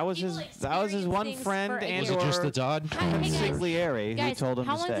go? I was People his one experience friend things for a and year. Was it just or the Dodd? Hey, guys. Consigliere who Guys, told him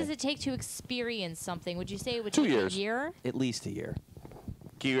how to long stay. does it take to experience something? Would you say it would 2 take years. a year? At least a year.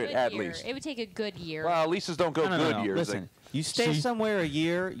 Good At year. least. It would take a good year. Well, leases don't go No, good years. Listen, you stay somewhere a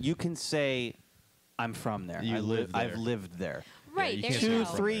year, you can say, "I'm from there. You live there. I've lived there." right. you there can't you say go.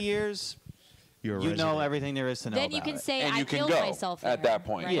 from 2-3 there. years, You're a you know resident. everything there is to know Then you about can it. say And I you can killed go myself at there, that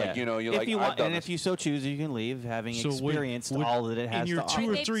point. right? Yeah, Like, you know, you're if like, you I've want, done and this. if you so choose, you can leave, having So would- experienced would- all that it has in your to 2 offer.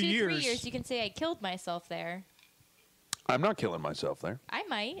 or Maybe 3 2, 3 years. years, you can say I killed myself there. I'm not killing myself there. I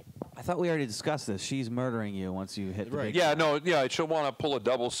might. I thought we already discussed this. She's murdering you once you hit the Right. big Yeah, no, yeah, she'll want to pull a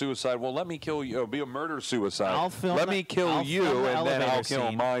double suicide. Well, let me kill you. Be a murder suicide. I'll film. Let me kill I'll you, film the and then I'll elevator kill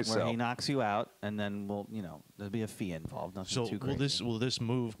scene Where myself. he knocks you out, and then there'll be a fee involved. Nothing So too will crazy. this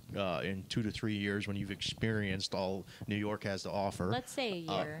move in 2 to 3 years when you've experienced all New York has to offer? Let's say a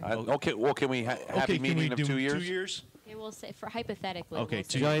year. Okay, well, can we happy okay, can we meeting of do 2 years? 2 years? Okay, we'll say for hypothetically. Okay, we'll 2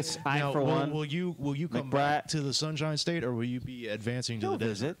 say Joyce, a year. I Now, for one. will you come McBride- back to the Sunshine State, or will you be advancing to He'll the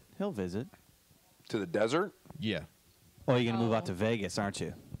desert? visit. He'll visit. To the desert? Yeah. Oh, you're gonna move out Oh. to Vegas, aren't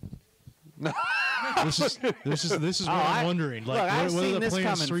you? This is what I'm wondering. Like, look, what, I've what are seen the this plans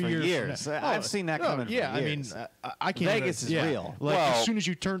coming 3 for years? years. from now? I've seen that no, coming for yeah, years. I mean, I can't. Vegas is yeah. real. Like Well- as soon as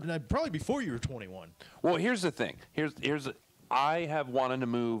you turn, probably before you were 21. Well, here's the thing. I have wanted to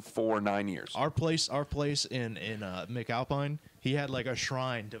move for 9 years. Our place in McAlpine, he had like a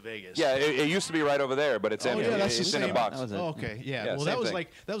shrine to Vegas. Yeah, it used to be right over there, but it's Oh, empty. yeah, that's the It's in a same. box. That was it. Oh, okay, yeah. Yeah, well, same that was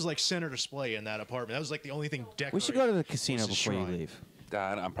thing. like center display in that apartment. That was like the only thing decorated. We should go to the casino was the before you shrine. leave.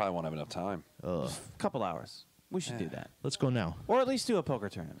 I probably won't have enough time. A couple hours. We should do that, Let's go now. or at least do a poker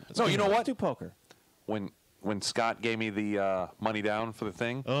tournament. No, you know Let's what? do poker. When Scott gave me the money down for the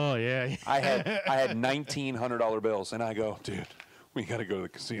thing, Oh yeah. I had $1,900 bills, and I go, dude, we got to go to the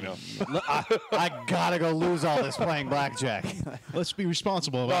casino. Look, I gotta go lose all this playing blackjack. Let's be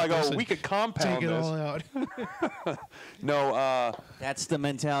responsible No, I about this. go, and we could compound take it this. all out. No, That's the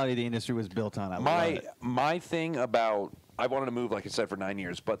mentality the industry was built on. I love my it. my thing about I wanted to move, like I said, for 9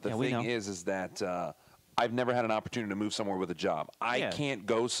 years, but the Yeah, we thing know. is that I've never had an opportunity to move somewhere with a job. I Yeah. can't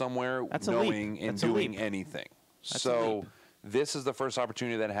go somewhere That's a leap. knowing and That's a doing leap. anything. That's a So leap. this is the first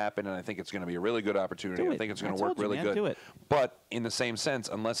opportunity that happened, and I think it's going to be a really good opportunity. Do I it. think it's I going to work told you, really man, good. do it. But in the same sense,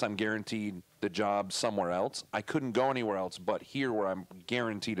 unless I'm guaranteed the job somewhere else, I couldn't go anywhere else but here where I'm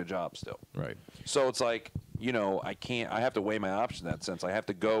guaranteed a job still. Right. So it's like, I can't, I have to weigh my options in that sense. I have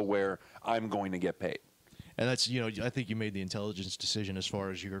to go where I'm going to get paid. And that's, I think you made the intelligence decision as far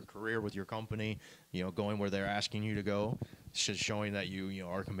as your career with your company, going where they're asking you to go, showing that you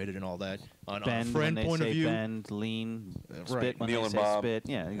are committed and all that. On a Bend when friend they point say of view, bend, lean, right. spit when Kneel they and say bob. spit.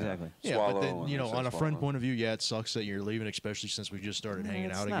 Yeah, exactly. yeah, Swallow but when then, they say on a friend swallow. point of view, yeah, it sucks that you're leaving, especially since we just started Yeah, hanging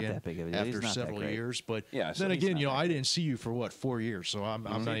it's out not again that big of a deal. He's after not that several great. years. But Yeah, so then he's again, not that I great. didn't see you for, 4 years, so I'm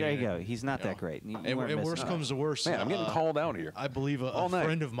not there even. you go. He's not you know. that great. You And, weren't and missing worst out. comes to worst, Man, I'm getting called out here. I believe a all night.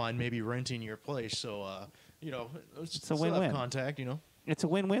 friend of mine may be renting your place, so it's a win-win. Contact, It's a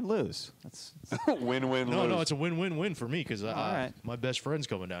win-win-lose. That's Win-win. No, it's a win-win-win for me because right. my best friend's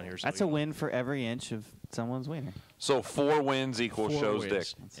coming down here. So a win for every inch of someone's wiener. So 4 wins equals 4 show's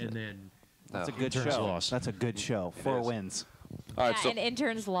wins. dick. And then That's a good Intern's show. loss. That's a good show. 4 is. wins. All right, An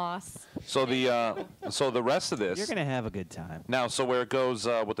intern's loss. so the rest of this. You're gonna have a good time. Now, so where it goes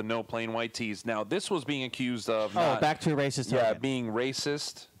with the no plain white tees. Now, this was being accused of Back to racist. yeah, Hogan. being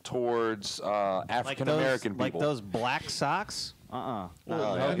racist towards African American like people. those black socks. Well, yeah,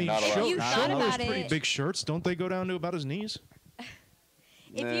 I mean, not allowed. You thought show those about pretty it. big shirts. Don't they go down to about his knees?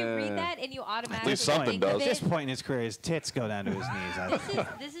 If you read that and you automatically least something think of does. At this it, point in his career, his tits go down to his knees. I think.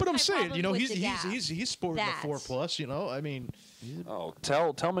 this is But I'm my saying, problem with the gap. he's sporting That. the 4+. You know, I mean, Oh,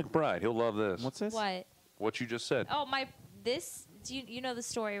 tell McBride. He'll love this. What's this? What? You just said. Oh, this. Do you know the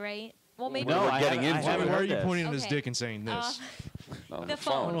story, right? Well, maybe. No, We're I getting haven't- I into haven't it. why are heard you this. pointing at his Okay. dick and saying this? On the I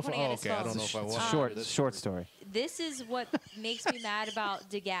phone. don't know if Pointing at his okay, I don't phone. know if I It's want. a short story. This is what makes me mad about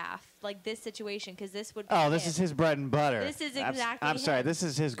DeGaff, like this situation, because this would. Oh, be this him. is his bread and butter. This is I'm- exactly I'm sorry. him. This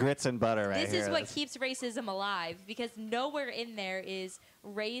is his grits and butter right This here. is what That's- keeps racism alive, because nowhere in there is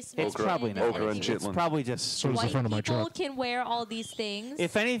race. It's Okra. probably not. Okra and It's chitlins. probably just. So does the White front of my people truck. can wear all these things.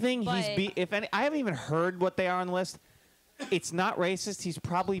 If anything, But- I haven't even heard what they are on the list. It's not racist. He's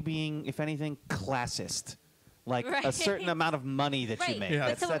probably being, if anything, classist. Like a Right. certain amount of money that right, you make. Yeah.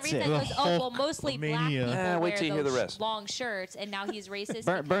 but someone That's reads it. that and goes, oh, well, Hulk mostly black mania. people wait wear till you hear the those rest. long shirts, and now he's racist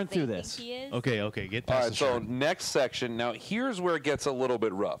Burn because through they this. think he is. Okay, get All past right, the so shirt. next section. Now, here's where it gets a little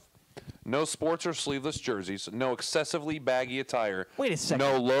bit rough. No sports or sleeveless jerseys. No excessively baggy attire. Wait a second.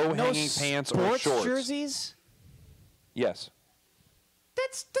 No low-hanging No pants or sports shorts. jerseys? Yes. That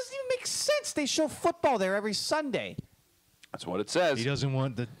doesn't even make sense. They show football there every Sunday. That's what it says. He doesn't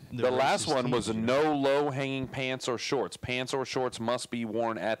want the last racist one was teams, you know? no low-hanging pants or shorts. Pants or shorts must be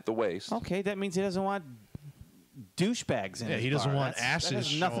worn at the waist. Okay, that means he doesn't want douchebags in Yeah, his he doesn't bar. want That has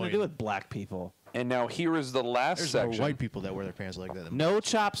asses nothing to do showing. with black people. And now here is the last There's section. more white people that wear their pants like that. No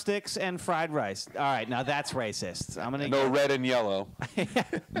chopsticks and fried rice. All right, now that's racist. I'm gonna No go- red and yellow.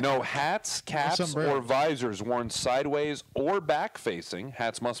 No hats, caps, sombrero. or visors worn sideways or back facing.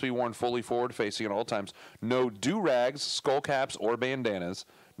 Hats must be worn fully forward facing at all times. No do-rags, skull caps, or bandanas.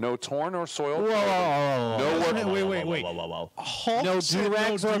 No torn or soiled Whoa, whoa, clothing. whoa, whoa, No whoa, work. whoa, Wait. whoa, whoa, whoa. Hulk No said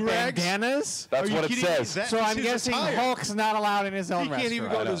do-rags or do-rags? bandanas? That's Are you what it kidding me? says. That- So That's I'm his guessing attire. Hulk's not allowed in his own He can't even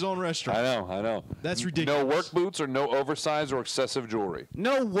restaurant. go to his own restaurant. I know. That's No ridiculous. work boots or no oversized or excessive jewelry.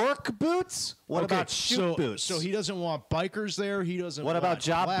 No work boots? What Okay, about shoot so, boots? So he doesn't want bikers there. He doesn't. What want about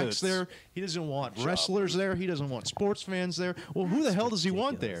job blacks boots? there? He doesn't want wrestlers there. He doesn't want sports fans there. Well, who the hell does he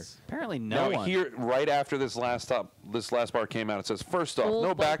want there? Ridiculous. Apparently no Now one. here, right after this last bar came out, it says, first off, Old no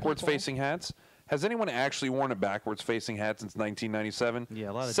white backwards people. facing hats. Has anyone actually worn a backwards facing hat since 1997? Yeah,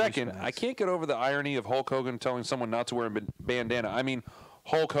 a lot of Second, douchebags. I can't get over the irony of Hulk Hogan telling someone not to wear a bandana. I mean,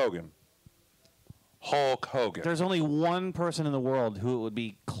 Hulk Hogan. Hulk Hogan. There's only one person in the world who it would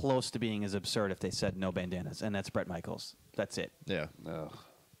be close to being as absurd if they said no bandanas, and that's Bret Michaels. That's it. Yeah. Ugh.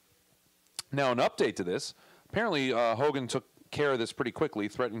 Now, an update to this. Apparently, Hogan took care of this pretty quickly,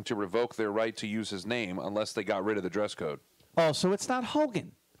 threatening to revoke their right to use his name unless they got rid of the dress code. Oh, so it's not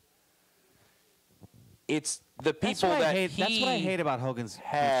Hogan. It's the That's people what I that hate. he That's what I hate about Hogan's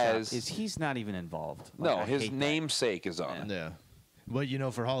has- shop, is he's not even involved. Like, No, I his hate that. namesake is on it. Yeah. But you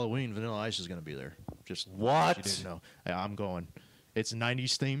know, for Halloween, Vanilla Ice is going to be there. Just What? You didn't know. Yeah, I'm going. It's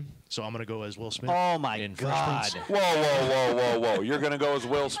 90s theme, so I'm going to go as Will Smith. Oh my in Fresh God! Prince. Whoa. You're going to go as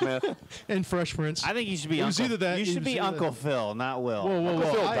Will Smith? In Fresh Prince. I think you should be It was Uncle. either that- you it should was be either Uncle that- Phil, not Will. Whoa. Uncle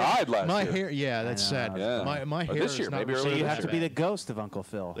Phil died last my year. hair, yeah, that's I sad. know. Yeah. My Or hair this is year, not maybe So earlier you this have to year. be the ghost of Uncle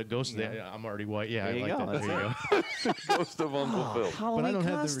Phil. the ghost. Yeah, I'm already white. Yeah, There I you like go, that. that's There you it. go. Ghost of Uncle Phil. But Halloween I don't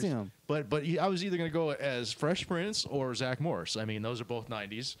have costume. But I was either going to go as Fresh Prince or Zach Morris. I mean, those are both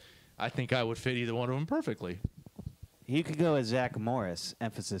 90s. I think I would fit either one of them perfectly. You could go as Zach Morris.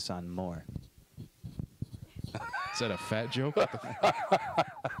 Emphasis on more. Is that a fat joke?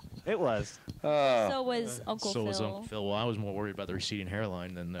 It was. So was Uncle so Phil. was Uncle Phil. Well, I was more worried about the receding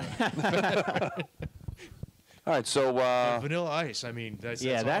hairline than All right, so Vanilla Ice. I mean, that's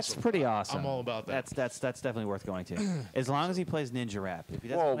That's awesome. pretty awesome. I'm all about that. That's definitely worth going to. As long as he plays Ninja Rap. If he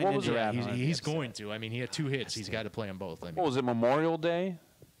doesn't Whoa, play what was Ninja it? Rap, He's, I'm he's upset. going to. I mean, he had 2 hits. He's got to play them both. I mean, what was it, Memorial Day?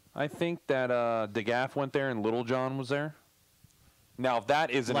 I think that DeGaff went there and Little John was there. Now, that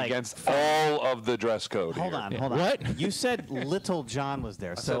isn't Like- against all of the dress code Hold here. on, hold on. What? You said Little John was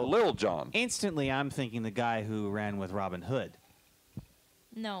there. I said So Little John. instantly I'm thinking the guy who ran with Robin Hood.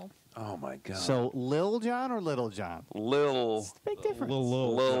 No. Oh, my God. So Lil John or Little John? Lil. Big difference.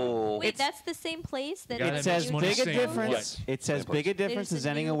 Lil. Wait, that's the same place that You gotta It the says make new money big a dress same. code? difference. Yes. It says Same big a place. They difference just is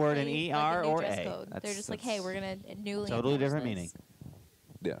ending new a word in place, ER like a new or dress A. code. They're just like, hey, we're gonna newly totally enforce different this. meaning.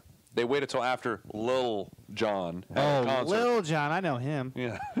 Yeah. They waited till after Lil Jon had a concert. Lil Jon, I know him.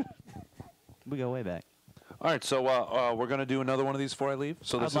 Yeah. We go way back. All right, so we're going to do another one of these before I leave.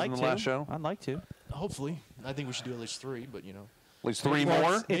 So this I'd isn't like the last show? I'd like to. Hopefully, I think we should do at least 3. But At least 3 Well,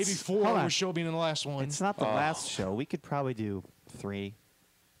 more? it's- maybe 4 hold on. with show being the last one. It's not the last show. We could probably do 3,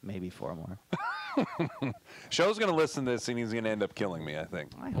 maybe 4 more. Show's going to listen to this, and he's going to end up killing me, I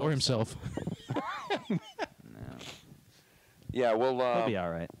think. I hope or himself. No. Yeah, we'll... He'll be all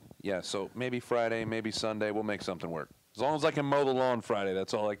right. Yeah, so maybe Friday, maybe Sunday. We'll make something work. As long as I can mow the lawn Friday,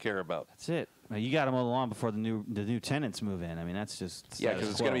 that's all I care about. That's it. Now, you got to mow the lawn before the new tenants move in. I mean, that's just Yeah, because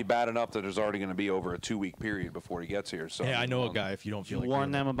it's going to be bad enough that there's already going to be over a 2-week period before he gets here. So Hey, I know a guy. If you don't feel You like warn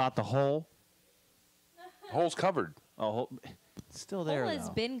doing them about the hole. Hole's covered, Oh, it's still there. Hole has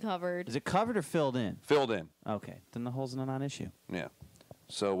though. been covered. Is it covered or filled in? filled in. Okay, then the hole's not an issue. Yeah.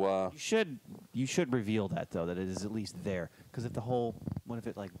 So You should reveal that though, that it is at least there. Because if the hole, what if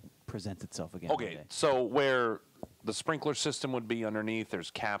it like presents itself again? one okay, day? so where the sprinkler system would be underneath,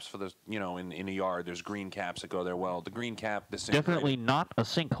 there's caps for the in a yard. There's green caps that go there. Well, the green cap disintegrated. Definitely not a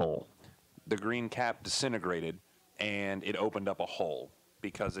sinkhole. The green cap disintegrated, and it opened up a hole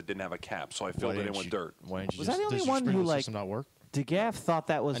because it didn't have a cap. So I filled it in with dirt. Why didn't you Was just, I the only does your one who, sprinkler like- system not work? DeGaff thought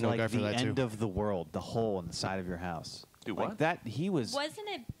that was I know a guy like for the that, too. end of the world, the hole in the side of your house. Do Like what? that he was. Wasn't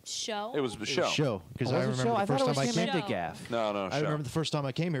it show? It was the show. Show. Because Oh, I was it remember Show? the I thought first it was time I him came. and Show. DeGaff. No, I show. remember the first time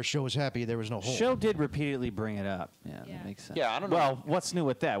I came here. Show was happy. There was no hole. Show did repeatedly bring it up. Yeah, Yeah. that makes sense. Yeah, I don't know. Well, what's new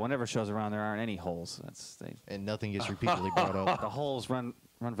with that? Whenever shows around, there aren't any holes. And nothing gets repeatedly brought up. The holes run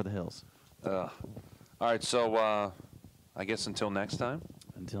for the hills. All right, so I guess until next time.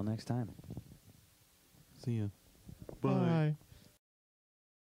 Until next time. See ya.